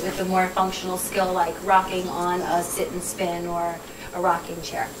replace it with a more functional skill like rocking on a sit and spin or a rocking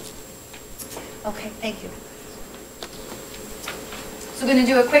chair. Okay, thank you. So we're going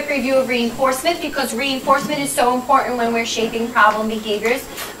to do a quick review of reinforcement because reinforcement is so important when we're shaping problem behaviors.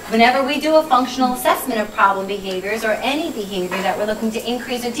 Whenever we do a functional assessment of problem behaviors or any behavior that we're looking to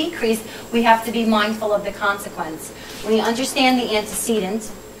increase or decrease, we have to be mindful of the consequence. We understand the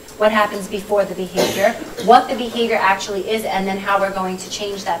antecedent, what happens before the behavior, what the behavior actually is, and then how we're going to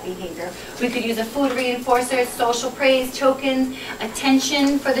change that behavior. We could use a food reinforcer, social praise, tokens,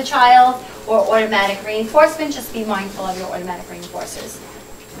 attention for the child, or automatic reinforcement. Just be mindful of your automatic reinforcers.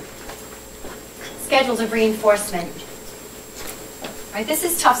 Schedules of reinforcement. All right, this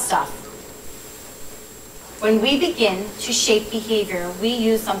is tough stuff. When we begin to shape behavior, we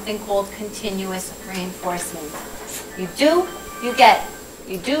use something called continuous reinforcement. You do, you get.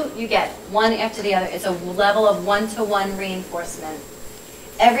 You do, you get. One after the other. It's a level of one-to-one reinforcement.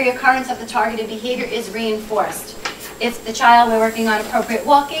 Every occurrence of the targeted behavior is reinforced. If the child, we're working on appropriate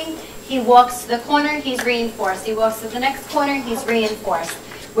walking, he walks to the corner, he's reinforced. He walks to the next corner, he's reinforced.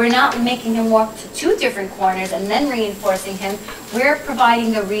 We're not making him walk to 2 different corners and then reinforcing him. We're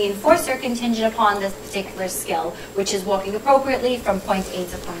providing the reinforcer contingent upon this particular skill, which is walking appropriately from point A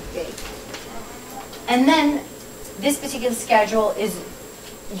to point B. And then this particular schedule is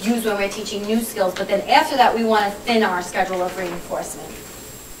used when we're teaching new skills, but then after that we want to thin our schedule of reinforcement.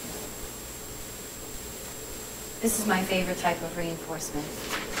 This is my favorite type of reinforcement.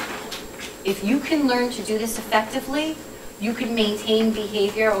 If you can learn to do this effectively, you can maintain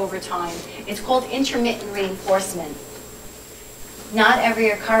behavior over time. It's called intermittent reinforcement. Not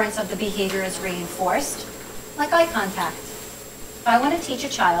every occurrence of the behavior is reinforced, like eye contact. If I want to teach a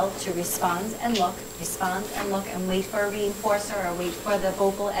child to respond and look, and wait for a reinforcer or wait for the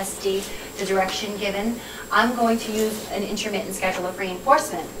vocal SD, the direction given, I'm going to use an intermittent schedule of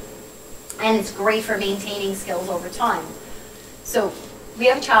reinforcement. And it's great for maintaining skills over time. So we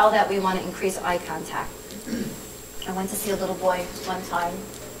have a child that we want to increase eye contact. I went to see a little boy one time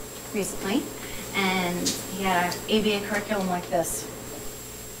recently, and he had an ABA curriculum like this,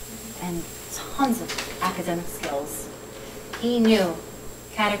 and tons of academic skills. He knew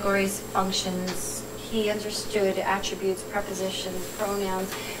categories, functions, he understood attributes, prepositions,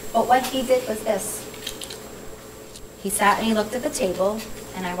 pronouns, but what he did was this. He sat and he looked at the table,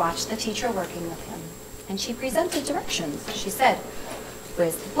 and I watched the teacher working with him, and she presented directions. She said,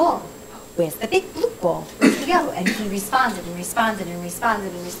 "Where's the ball? Where's the big blue ball? Where's the yellow?" And he responded and responded and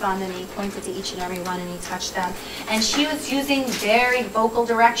responded and responded, and he pointed to each and every one and he touched them. And she was using very vocal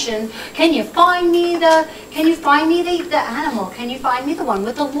direction. Can you find me the animal? Can you find me the one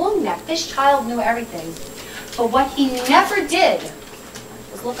with the long neck? This child knew everything. But what he never did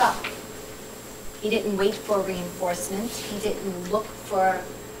was look up. He didn't wait for reinforcement. He didn't look for,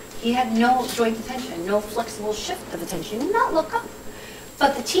 he had no joint attention, no flexible shift of attention. He did not look up.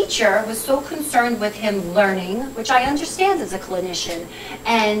 But the teacher was so concerned with him learning, which I understand as a clinician,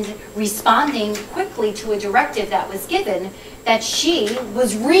 and responding quickly to a directive that was given, that she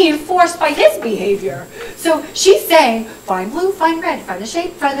was reinforced by his behavior. So she's saying, find blue, find red, find the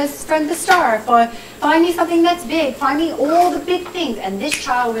shape, find the star, find me something that's big, find me all the big things. And this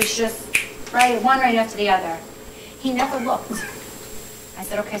child was just one right after the other. He never looked. I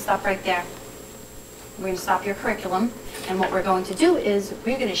said, okay, stop right there. We're going to stop your curriculum, and what we're going to do is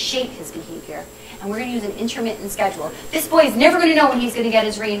we're going to shape his behavior, and we're going to use an intermittent schedule. This boy is never going to know when he's going to get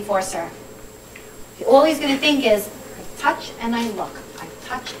his reinforcer. All he's going to think is, I touch and I look. I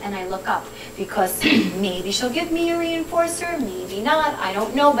touch and I look up, because maybe she'll give me a reinforcer, maybe not, I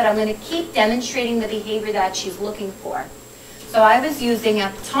don't know, but I'm going to keep demonstrating the behavior that she's looking for. So I was using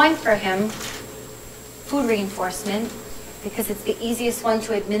at the time for him food reinforcement, because it's the easiest one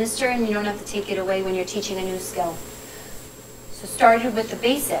to administer and you don't have to take it away when you're teaching a new skill. So started with the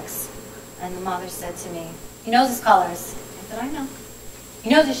basics, and the mother said to me, he knows his colors. I said, I know. He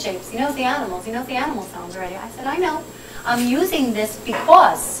knows his shapes, he knows the animals, he knows the animal sounds already. I said, I know. I'm using this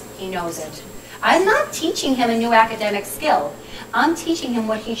because he knows it. I'm not teaching him a new academic skill. I'm teaching him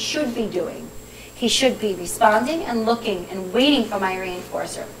what he should be doing. He should be responding and looking and waiting for my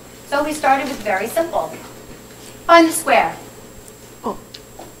reinforcer. So we started with very simple. Find the square. Oh.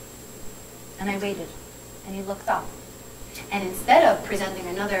 And I waited, and he looked up. And instead of presenting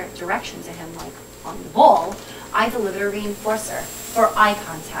another direction to him, like on the ball, I delivered a reinforcer for eye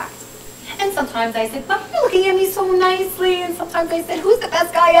contact. And sometimes I said, but you're looking at me so nicely. And sometimes I said, who's the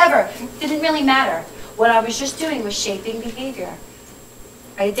best guy ever? It didn't really matter. What I was just doing was shaping behavior.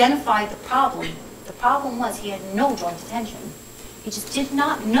 I identified the problem. The problem was he had no joint attention. He just did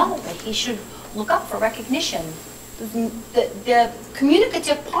not know that he should look up for recognition. The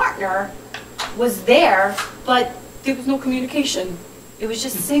communicative partner was there, but there was no communication. It was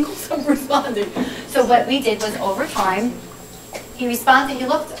just single responding. So what we did was, over time, he responded, he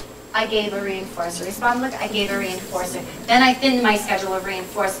looked, I gave a reinforcer. Responded, look, I gave a reinforcer. Then I thinned my schedule of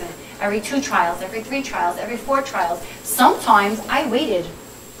reinforcement. Every 2 trials, every 3 trials, every 4 trials. Sometimes I waited.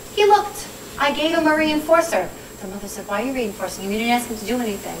 He looked. I gave him a reinforcer. The mother said, why are you reinforcing him? You didn't ask him to do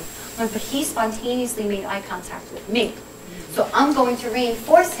anything. But he spontaneously made eye contact with me. So I'm going to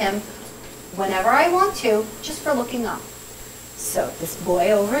reinforce him whenever I want to, just for looking up. So this boy,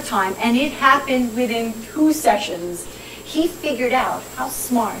 over time, and it happened within 2 sessions, he figured out, how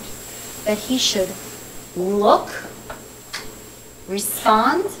smart, that he should look,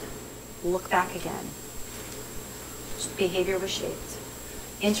 respond, look back again. behavior was shaped.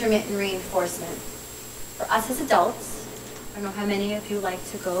 Intermittent reinforcement. For us as adults, I don't know how many of you like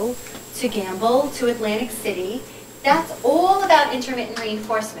to go to gamble, to Atlantic City. That's all about intermittent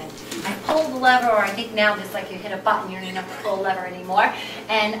reinforcement. I pull the lever, or I think now it's like you hit a button, you don't even have to pull a lever anymore,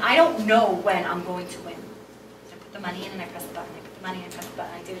 and I don't know when I'm going to win. So I put the money in and I press the button, I put the money in and I press the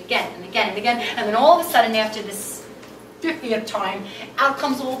button, I do it again and again and again, and then all of a sudden after this 50th time, out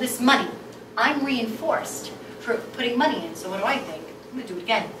comes all this money. I'm reinforced for putting money in, so what do I think? I'm going to do it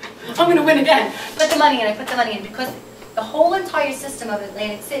again. I'm going to win again. Put the money in, I put the money in, because the whole entire system of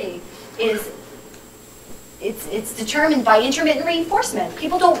Atlantic City is it's determined by intermittent reinforcement.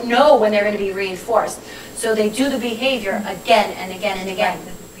 People don't know when they're going to be reinforced. So they do the behavior again and again and again.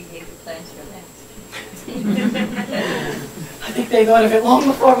 The behavior plans for I think they thought of it long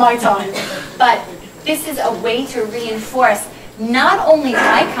before my time. But this is a way to reinforce not only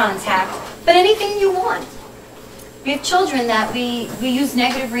eye contact, but anything you want. We have children that we use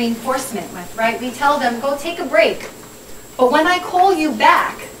negative reinforcement with, right? We tell them, go take a break. But when I call you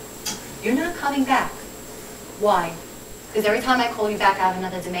back, you're not coming back. Why? Because every time I call you back, I have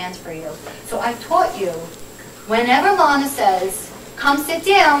another demand for you. So I've taught you, whenever Lana says, come sit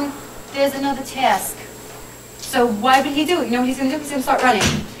down, there's another task. So what would he do? You know what he's going to do? He's going to start running.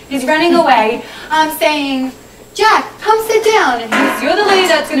 He's running away. I'm saying, Jack, come sit down. And he's, you're the lady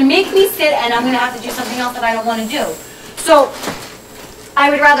that's going to make me sit, and I'm going to have to do something else that I don't want to do. So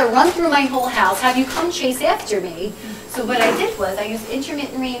I would rather run through my whole house, have you come chase after me. So what I did was I used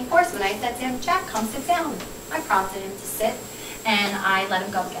intermittent reinforcement. I said to him, Jack, come sit down. I prompted him to sit, and I let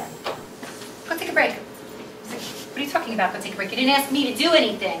him go again. Go take a break. He's like, what are you talking about, go take a break? You didn't ask me to do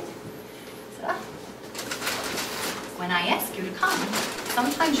anything. I said, oh. When I ask you to come,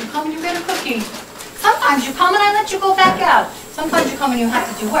 sometimes you come and you get a cookie. Sometimes you come and I let you go back out. Sometimes you come and you have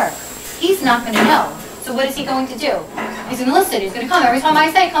to do work. He's not going to know. So what is he going to do? He's going to listen. He's going to come. Every time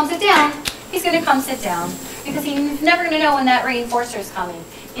I say, come sit down, he's going to come sit down. Because he's never going to know when that reinforcer is coming.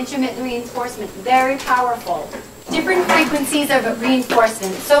 Intermittent reinforcement, very powerful. Different frequencies of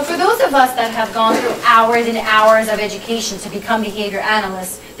reinforcement. So for those of us that have gone through hours and hours of education to become behavior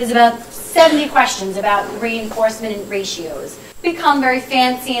analysts, there's about 70 questions about reinforcement and ratios. We become very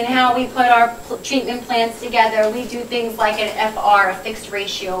fancy in how we put our treatment plans together. We do things like an FR, a fixed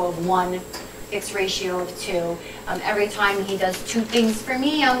ratio of 1, fixed ratio of 2. Every time he does 2 things for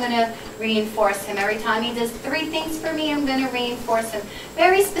me, I'm going to reinforce him. Every time he does 3 things for me, I'm going to reinforce him.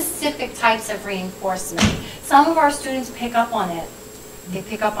 Very specific types of reinforcement. Some of our students pick up on it. They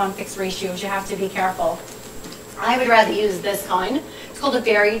pick up on fixed ratios. You have to be careful. I would rather use this kind. It's called a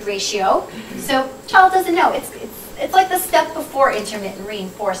varied ratio. So child doesn't know. It's like the step before intermittent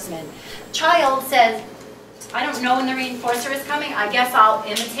reinforcement. Child says, I don't know when the reinforcer is coming. I guess I'll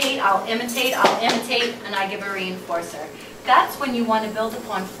imitate, and I give a reinforcer. That's when you want to build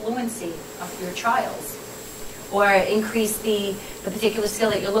upon fluency of your child's, or increase the particular skill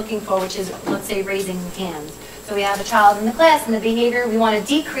that you're looking for, which is, let's say, raising hands. So we have a child in the class, and the behavior we want to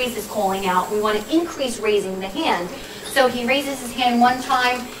decrease is calling out. We want to increase raising the hand. So he raises his hand 1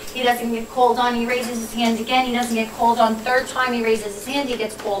 time, he doesn't get called on, he raises his hand again, he doesn't get called on, 3rd time he raises his hand, he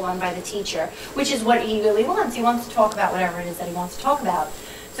gets called on by the teacher, which is what he really wants. He wants to talk about whatever it is that he wants to talk about.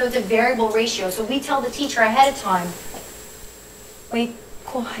 So it's a variable ratio. So we tell the teacher ahead of time, wait,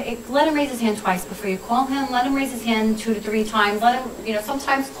 let him raise his hand twice before you call him, let him raise his hand 2 to 3 times, let him,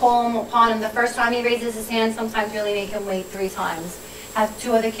 sometimes call him upon him the first time he raises his hand, sometimes really make him wait 3 times. Have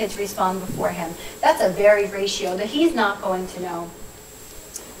 2 other kids respond before him. That's a varied ratio that he's not going to know.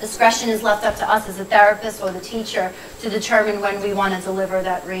 Discretion is left up to us as a therapist or the teacher to determine when we want to deliver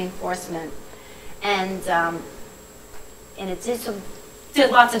that reinforcement. And it's just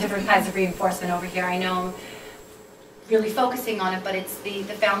lots of different kinds of reinforcement over here. I know I'm really focusing on it, but it's the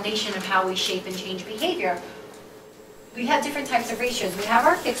foundation of how we shape and change behavior. We have different types of ratios. We have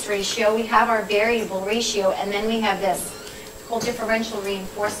our fixed ratio, we have our variable ratio, and then we have this. Called differential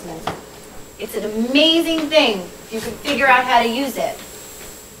reinforcement. It's an amazing thing if you can figure out how to use it,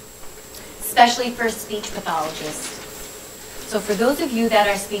 especially for speech pathologists. So for those of you that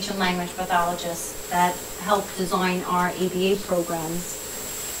are speech and language pathologists that help design our ABA programs,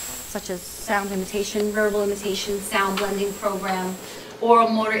 such as sound imitation, verbal imitation, sound blending program, oral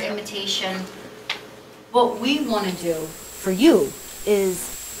motor imitation, what we want to do for you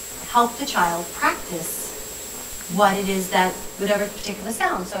is help the child practice what it is that, whatever particular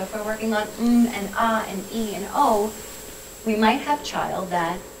sound. So if we're working on and ah and e and o, we might have a child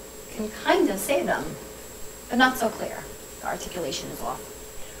that can kind of say them, but not so clear. The articulation is off.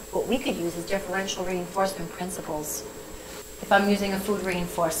 What we could use is differential reinforcement principles. If I'm using a food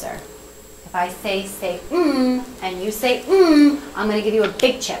reinforcer, If I say and you say I'm going to give you a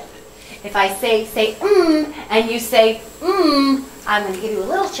big chip. If I say and you say I'm going to give you a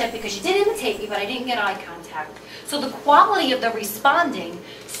little chip because you did imitate me, but I didn't get eye contact. So the quality of the responding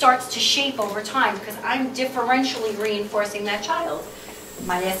starts to shape over time because I'm differentially reinforcing that child. You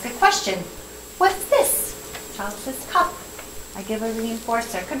might ask a question. What's this? Child says cup. I give a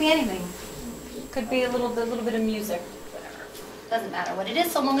reinforcer. Could be anything. Could be a little bit of music. Whatever. Doesn't matter what it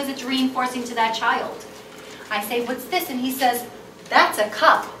is, so long as it's reinforcing to that child. I say, what's this? And he says, that's a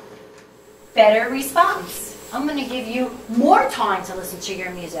cup. Better response. I'm going to give you more time to listen to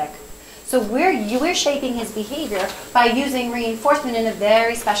your music. So we're shaping his behavior by using reinforcement in a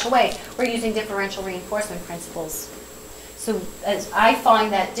very special way. We're using differential reinforcement principles. So as I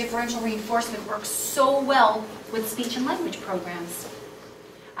find that differential reinforcement works so well with speech and language programs.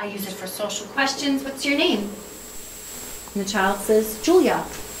 I use it for social questions. What's your name? And the child says, Julia.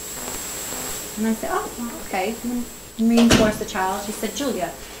 And I say, oh, okay. Reinforce the child. She said,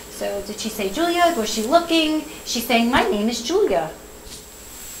 Julia. So did she say Julia? Was she looking? She's saying, my name is Julia.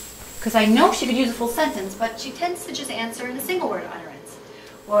 Because I know she could use a full sentence, but she tends to just answer in a single word utterance.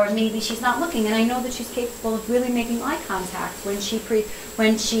 Or maybe she's not looking, and I know that she's capable of really making eye contact when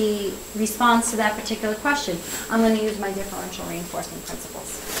she responds to that particular question. I'm going to use my differential reinforcement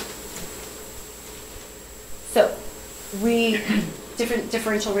principles. So,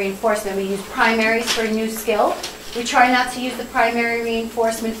 differential reinforcement, we use primaries for a new skill. We try not to use the primary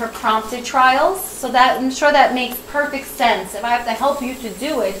reinforcement for prompted trials, so that I'm sure that makes perfect sense. If I have to help you to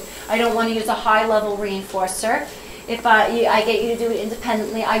do it, I don't want to use a high-level reinforcer. If I get you to do it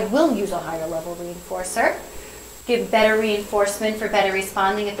independently, I will use a higher-level reinforcer. Give better reinforcement for better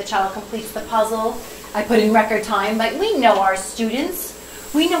responding if the child completes the puzzle. I put in record time, but we know our students.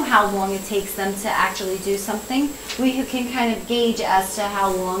 We know how long it takes them to actually do something. We can kind of gauge as to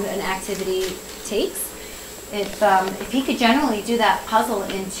how long an activity takes. If he could generally do that puzzle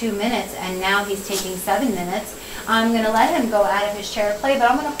in 2 minutes and now he's taking 7 minutes, I'm going to let him go out of his chair to play, but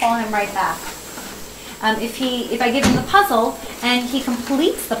I'm going to call him right back. If I give him the puzzle and he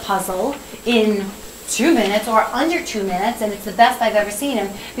completes the puzzle in 2 minutes or under 2 minutes, and it's the best I've ever seen him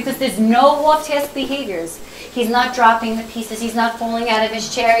because there's no off-task behaviors. He's not dropping the pieces, he's not falling out of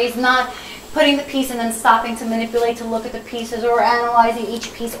his chair, he's not putting the piece and then stopping to manipulate to look at the pieces or analyzing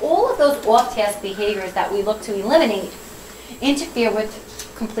each piece. All of those off-task behaviors that we look to eliminate interfere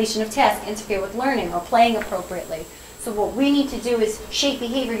with completion of tasks, interfere with learning or playing appropriately. So what we need to do is shape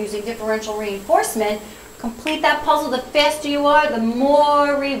behavior using differential reinforcement. Complete that puzzle. The faster you are, the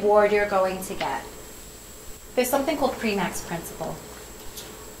more reward you're going to get. There's something called Premack's principle.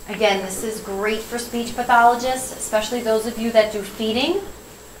 Again, this is great for speech pathologists, especially those of you that do feeding.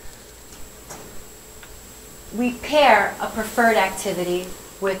 We pair a preferred activity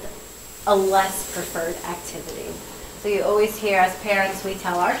with a less preferred activity. So you always hear, as parents, we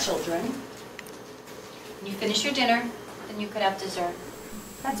tell our children, when you finish your dinner, then you could have dessert.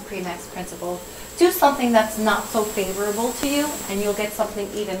 That's Premack's principle. Do something that's not so favorable to you, and you'll get something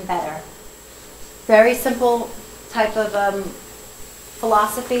even better. Very simple type of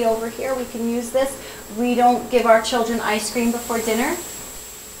philosophy over here. We can use this. We don't give our children ice cream before dinner.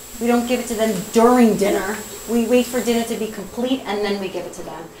 We don't give it to them during dinner. We wait for dinner to be complete and then we give it to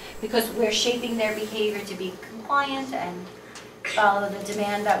them because we're shaping their behavior to be compliant and follow the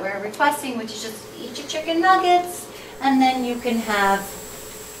demand that we're requesting, which is just eat your chicken nuggets and then you can have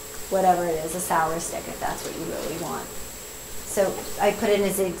whatever it is, a sour stick if that's what you really want. So I put in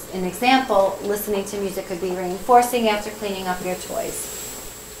as an example, listening to music could be reinforcing after cleaning up your toys.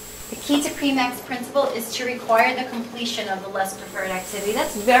 The key to Premack's principle is to require the completion of the less preferred activity.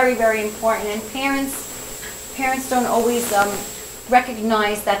 That's very, very important. And parents don't always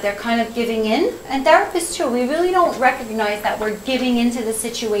recognize that they're kind of giving in. And therapists too, we really don't recognize that we're giving into the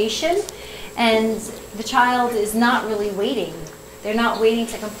situation. And the child is not really waiting. They're not waiting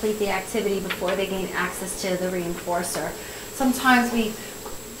to complete the activity before they gain access to the reinforcer. Sometimes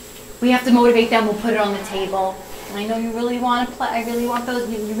we have to motivate them, we'll put it on the table. I know you really want to play,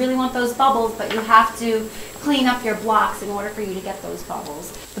 you really want those bubbles, but you have to clean up your blocks in order for you to get those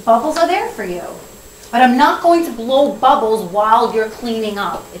bubbles. The bubbles are there for you, but I'm not going to blow bubbles while you're cleaning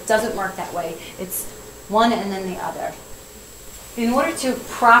up. It doesn't work that way. It's one and then the other. In order to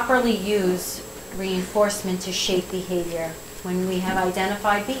properly use reinforcement to shape behavior, when we have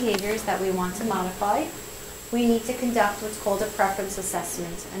identified behaviors that we want to modify, we need to conduct what's called a preference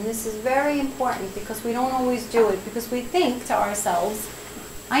assessment. And this is very important because we don't always do it because we think to ourselves,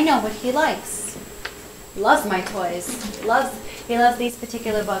 I know what he likes. He loves my toys. He loves these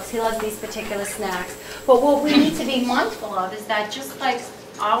particular books. He loves these particular snacks. But what we need to be mindful of is that just like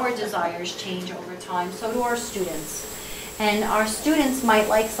our desires change over time, so do our students. And our students might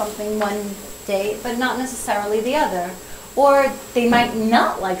like something one day, but not necessarily the other. Or they might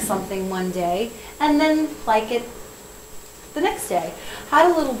not like something one day, and then like it the next day. I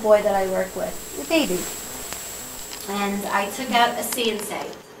had a little boy that I work with, a baby. And I took out a see and say.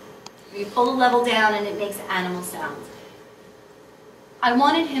 You pull the level down and it makes animal sounds. I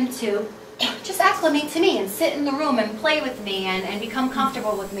wanted him to just acclimate to me and sit in the room and play with me and become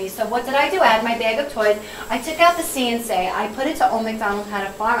comfortable with me. So what did I do? I had my bag of toys. I took out the see and say. I put it to Old MacDonald Had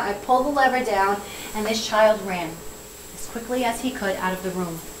a Farm. I pulled the lever down, and this child ran as quickly as he could out of the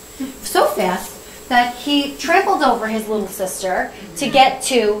room. So fast that he trampled over his little sister to get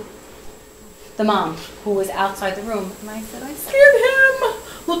to the mom, who was outside the room. And I said, I scared him.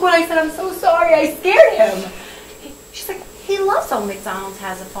 Look what I said. I'm so sorry. I scared him. She's like, he loves Old MacDonald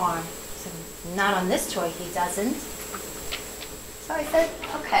Has a Farm. I said, not on this toy, he doesn't. So I said,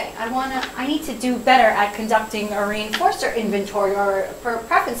 okay, I need to do better at conducting a reinforcer inventory or for a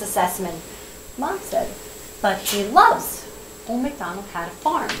preference assessment. Mom said, but he loves Old MacDonald Had a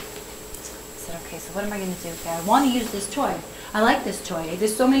Farm. I said, okay, so what am I going to do? Okay, I want to use this toy. I like this toy.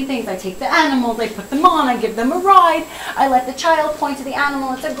 There's so many things. I take the animals, I put them on, I give them a ride. I let the child point to the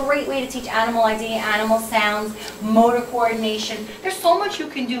animal. It's a great way to teach animal ID, animal sounds, motor coordination. There's so much you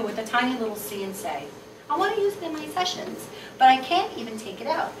can do with a tiny little see and say. I want to use it in my sessions, but I can't even take it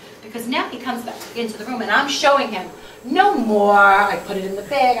out because now he comes back into the room and I'm showing him, no more. I put it in the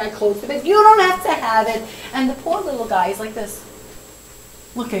bag, I close the bag. You don't have to have it. And the poor little guy is like this,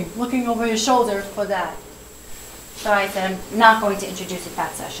 looking over his shoulder for that. So I said, I'm not going to introduce it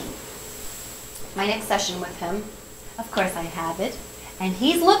that session. My next session with him, of course I have it, and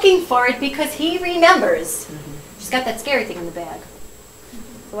he's looking for it because he remembers. She's got that scary thing in the bag.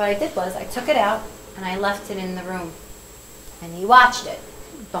 So what I did was I took it out and I left it in the room. And he watched it.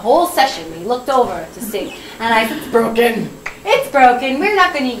 The whole session, he looked over to see. And I said, it's broken. It's broken. We're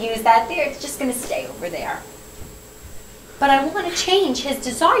not going to use that there. It's just going to stay over there. But I want to change his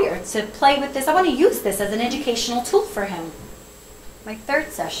desire to play with this. I want to use this as an educational tool for him. My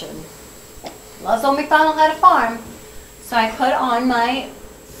third session. Loves Old MacDonald Had a Farm. So I put on my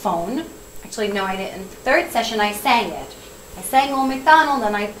phone. Actually, no, I didn't. Third session, I sang it. I sang Old MacDonald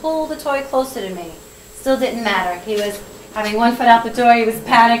and I pulled the toy closer to me. Still didn't matter. He was having one foot out the door. He was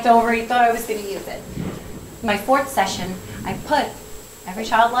panicked over. He thought I was going to use it. My fourth session, I put, every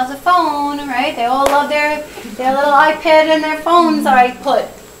child loves a phone, right? They all love their little iPad and their phone. So I put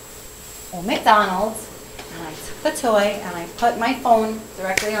Old MacDonald's, and I took the toy, and I put my phone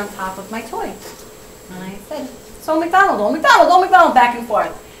directly on top of my toy. And I said, it's Old MacDonald, Old MacDonald, Old MacDonald, back and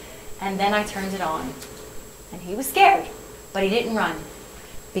forth. And then I turned it on. And he was scared, but he didn't run.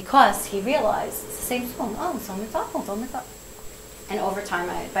 Because he realized it's the same song. Oh, it's Old MacDonald, Old MacDonald. And over time,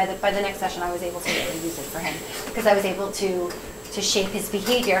 by the next session, I was able to really use it for him. Because I was able to shape his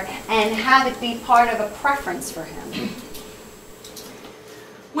behavior and have it be part of a preference for him.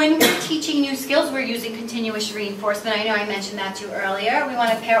 When we're teaching new skills, we're using continuous reinforcement. I know I mentioned that to you earlier. We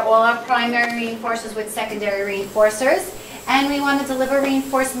want to pair all our primary reinforcers with secondary reinforcers. And we want to deliver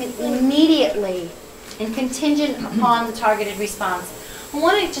reinforcement immediately and contingent upon the targeted response. I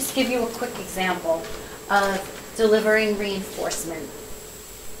want to just give you a quick example of delivering reinforcement.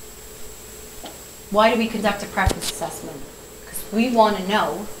 Why do we conduct a preference assessment? We want to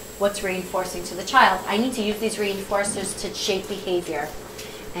know what's reinforcing to the child. I need to use these reinforcers to shape behavior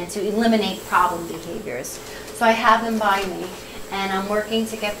and to eliminate problem behaviors. So I have them by me, and I'm working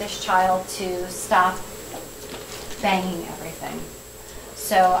to get this child to stop banging everything.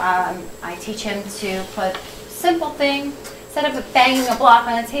 So I teach him to put simple thing. Instead of banging a block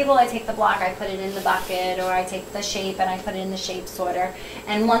on a table, I take the block, I put it in the bucket, or I take the shape and I put it in the shape sorter.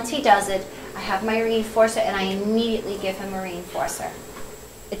 And once he does it, I have my reinforcer and I immediately give him a reinforcer.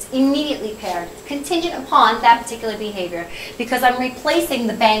 It's immediately paired, contingent upon that particular behavior, because I'm replacing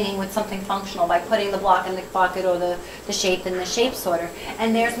the banging with something functional by putting the block in the bucket or the shape in the shape sorter.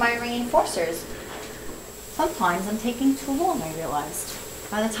 And there's my reinforcers. Sometimes I'm taking too long, I realized.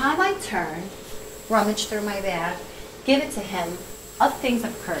 By the time I turn, rummage through my bag, give it to him, other things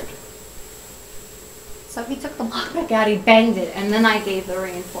have occurred. So he took the block back out, he banged it, and then I gave the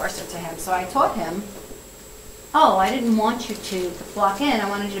reinforcer to him. So I taught him, oh, I didn't want you to block in, I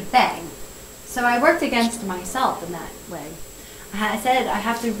wanted you to bang. So I worked against myself in that way. I said I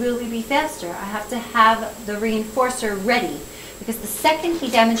have to really be faster. I have to have the reinforcer ready. Because the second he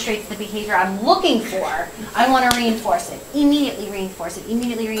demonstrates the behavior I'm looking for, I want to reinforce it. Immediately reinforce it.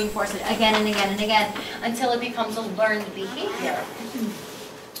 Immediately reinforce it again and again and again until it becomes a learned behavior.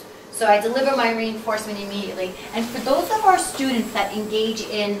 So I deliver my reinforcement immediately. And for those of our students that engage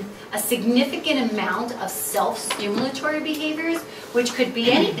in a significant amount of self-stimulatory behaviors, which could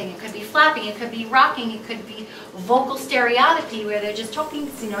be anything. It could be flapping, it could be rocking, it could be vocal stereotypy where they're just talking,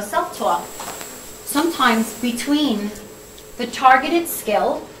 self-talk. Sometimes between the targeted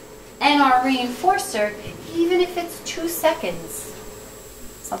skill and our reinforcer, even if it's 2 seconds,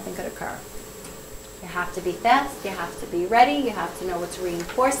 something could occur. You have to be fast, you have to be ready, you have to know what's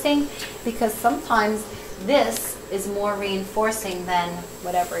reinforcing, because sometimes this is more reinforcing than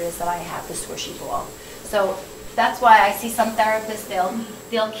whatever it is that I have, the squishy ball. So that's why I see some therapists,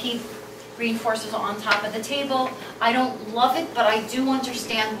 they'll keep reinforcers on top of the table. I don't love it, but I do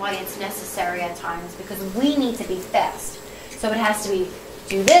understand why it's necessary at times, because we need to be fast. So it has to be,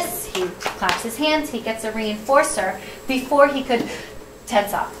 do this, he claps his hands, he gets a reinforcer before he could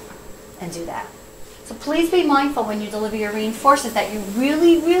tense up and do that. So please be mindful when you deliver your reinforcers that you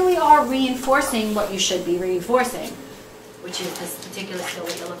really, really are reinforcing what you should be reinforcing, which is this particular skill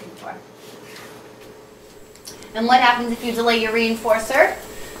that you're looking for. And what happens if you delay your reinforcer?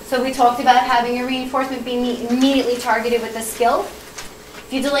 So we talked about having your reinforcement be immediately targeted with a skill. If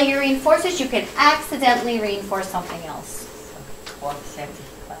you delay your reinforcers, you can accidentally reinforce something else. Coughs after he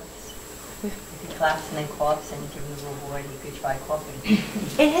claps. If he claps and then coughs and you give him a reward, he could try coughing.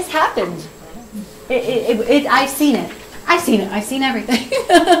 It has happened. I've seen it. I've seen everything.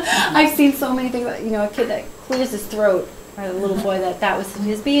 I've seen so many things. A kid that clears his throat, or a little boy that was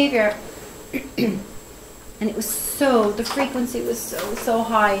his behavior, and it was the frequency was so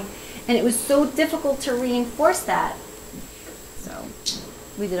high, and it was so difficult to reinforce that. So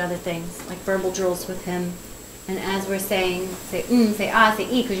we did other things like verbal drills with him, and as we're saying, say say ah, say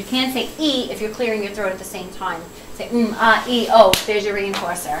e, because you can't say e if you're clearing your throat at the same time. Say ah, e, oh, there's your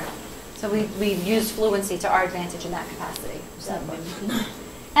reinforcer. So we've used fluency to our advantage in that capacity. So,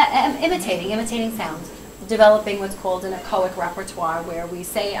 imitating sound. Developing what's called an echoic repertoire, where we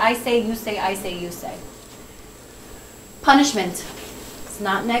say, I say, you say, I say, you say. Punishment. It's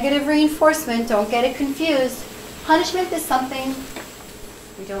not negative reinforcement. Don't get it confused. Punishment is something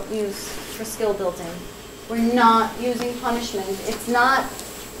we don't use for skill building. We're not using punishment. It's not,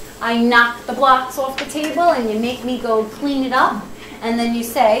 I knock the blocks off the table and you make me go clean it up, and then you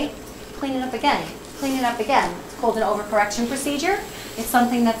say, clean it up again, clean it up again. It's called an overcorrection procedure. It's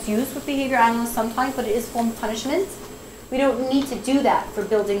something that's used with behavior analysts sometimes, but it is a form of punishment. We don't need to do that for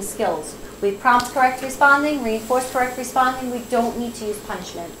building skills. We prompt correct responding, reinforce correct responding. We don't need to use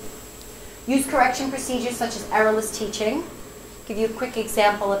punishment. Use correction procedures such as errorless teaching. I'll give you a quick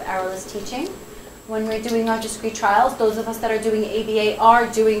example of errorless teaching. When we're doing our discrete trials, those of us that are doing ABA are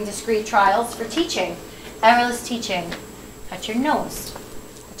doing discrete trials for teaching. Errorless teaching. Touch your nose.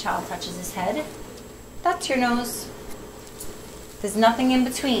 Child touches his head. That's your nose. There's nothing in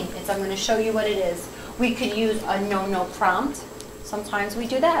between. I'm going to show you what it is. We could use a no prompt. Sometimes we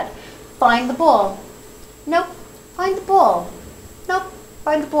do that. Find the ball. Nope. Find the ball. Nope.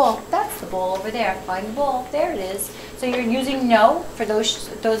 Find the ball. That's the ball over there. Find the ball. There it is. So you're using no for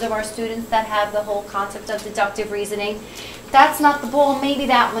those of our students that have the whole concept of deductive reasoning. That's not the ball. Maybe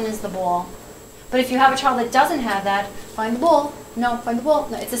that one is the ball. But if you have a child that doesn't have that, find the ball. No, find the ball.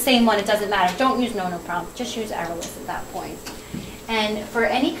 No, it's the same one. It doesn't matter. Don't use no prompt. Just use errorless at that point. And for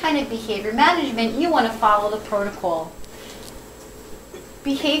any kind of behavior management, you want to follow the protocol.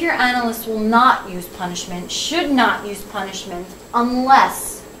 Behavior analysts will not use punishment, should not use punishment,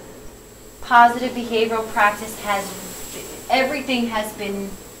 unless positive behavioral practice everything has been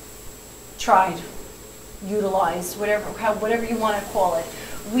tried, utilized, whatever you want to call it.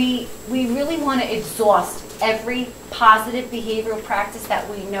 We really want to exhaust every positive behavioral practice that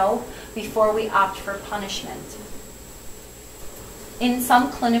we know before we opt for punishment. In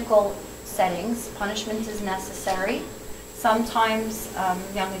some clinical settings, punishment is necessary. Sometimes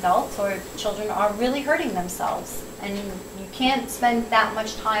young adults or children are really hurting themselves, and you can't spend that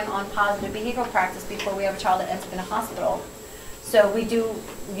much time on positive behavioral practice before we have a child that ends up in a hospital. So we do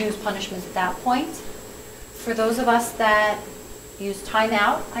use punishment at that point. For those of us that use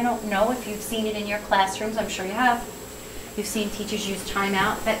timeout, I don't know if you've seen it in your classrooms, I'm sure you have. You've seen teachers use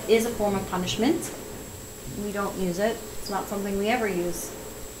timeout. That is a form of punishment. We don't use it. It's not something we ever use.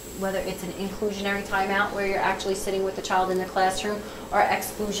 Whether it's an inclusionary timeout where you're actually sitting with the child in the classroom, or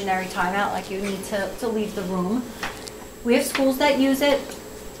exclusionary timeout like you need to leave the room. We have schools that use it.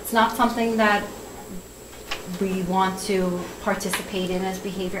 It's not something that we want to participate in as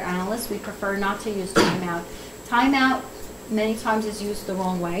behavior analysts. We prefer not to use timeout. Timeout many times is used the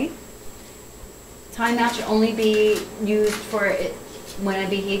wrong way. Timeout should only be used for it when a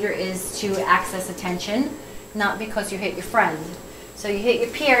behavior is to access attention, not because you hit your friend. So you hit your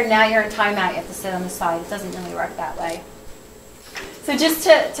peer, now you're in timeout, you have to sit on the side. It doesn't really work that way. So just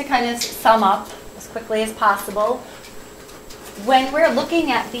to kind of sum up as quickly as possible, when we're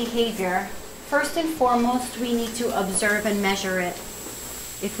looking at behavior, first and foremost, we need to observe and measure it.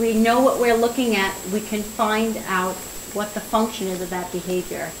 If we know what we're looking at, we can find out what the function is of that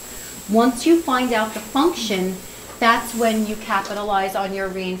behavior. Once you find out the function, that's when you capitalize on your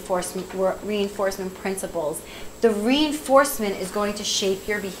reinforcement principles. The reinforcement is going to shape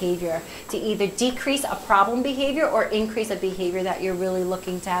your behavior to either decrease a problem behavior or increase a behavior that you're really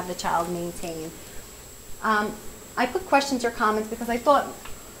looking to have the child maintain. I put questions or comments because I thought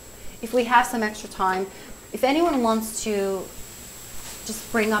if we have some extra time, if anyone wants to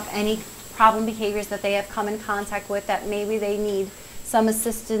just bring up any problem behaviors that they have come in contact with that maybe they need some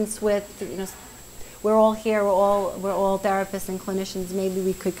assistance with, you know, we're all here, we're all therapists and clinicians, maybe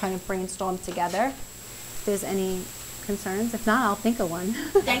we could kind of brainstorm together. If there's any concerns, if not, I'll think of one.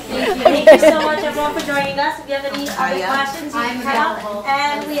 Thank you. Thank you so much, everyone, for joining us. If you have any other questions, you can come up.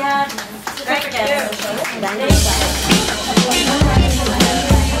 And we have certificates. Thank you.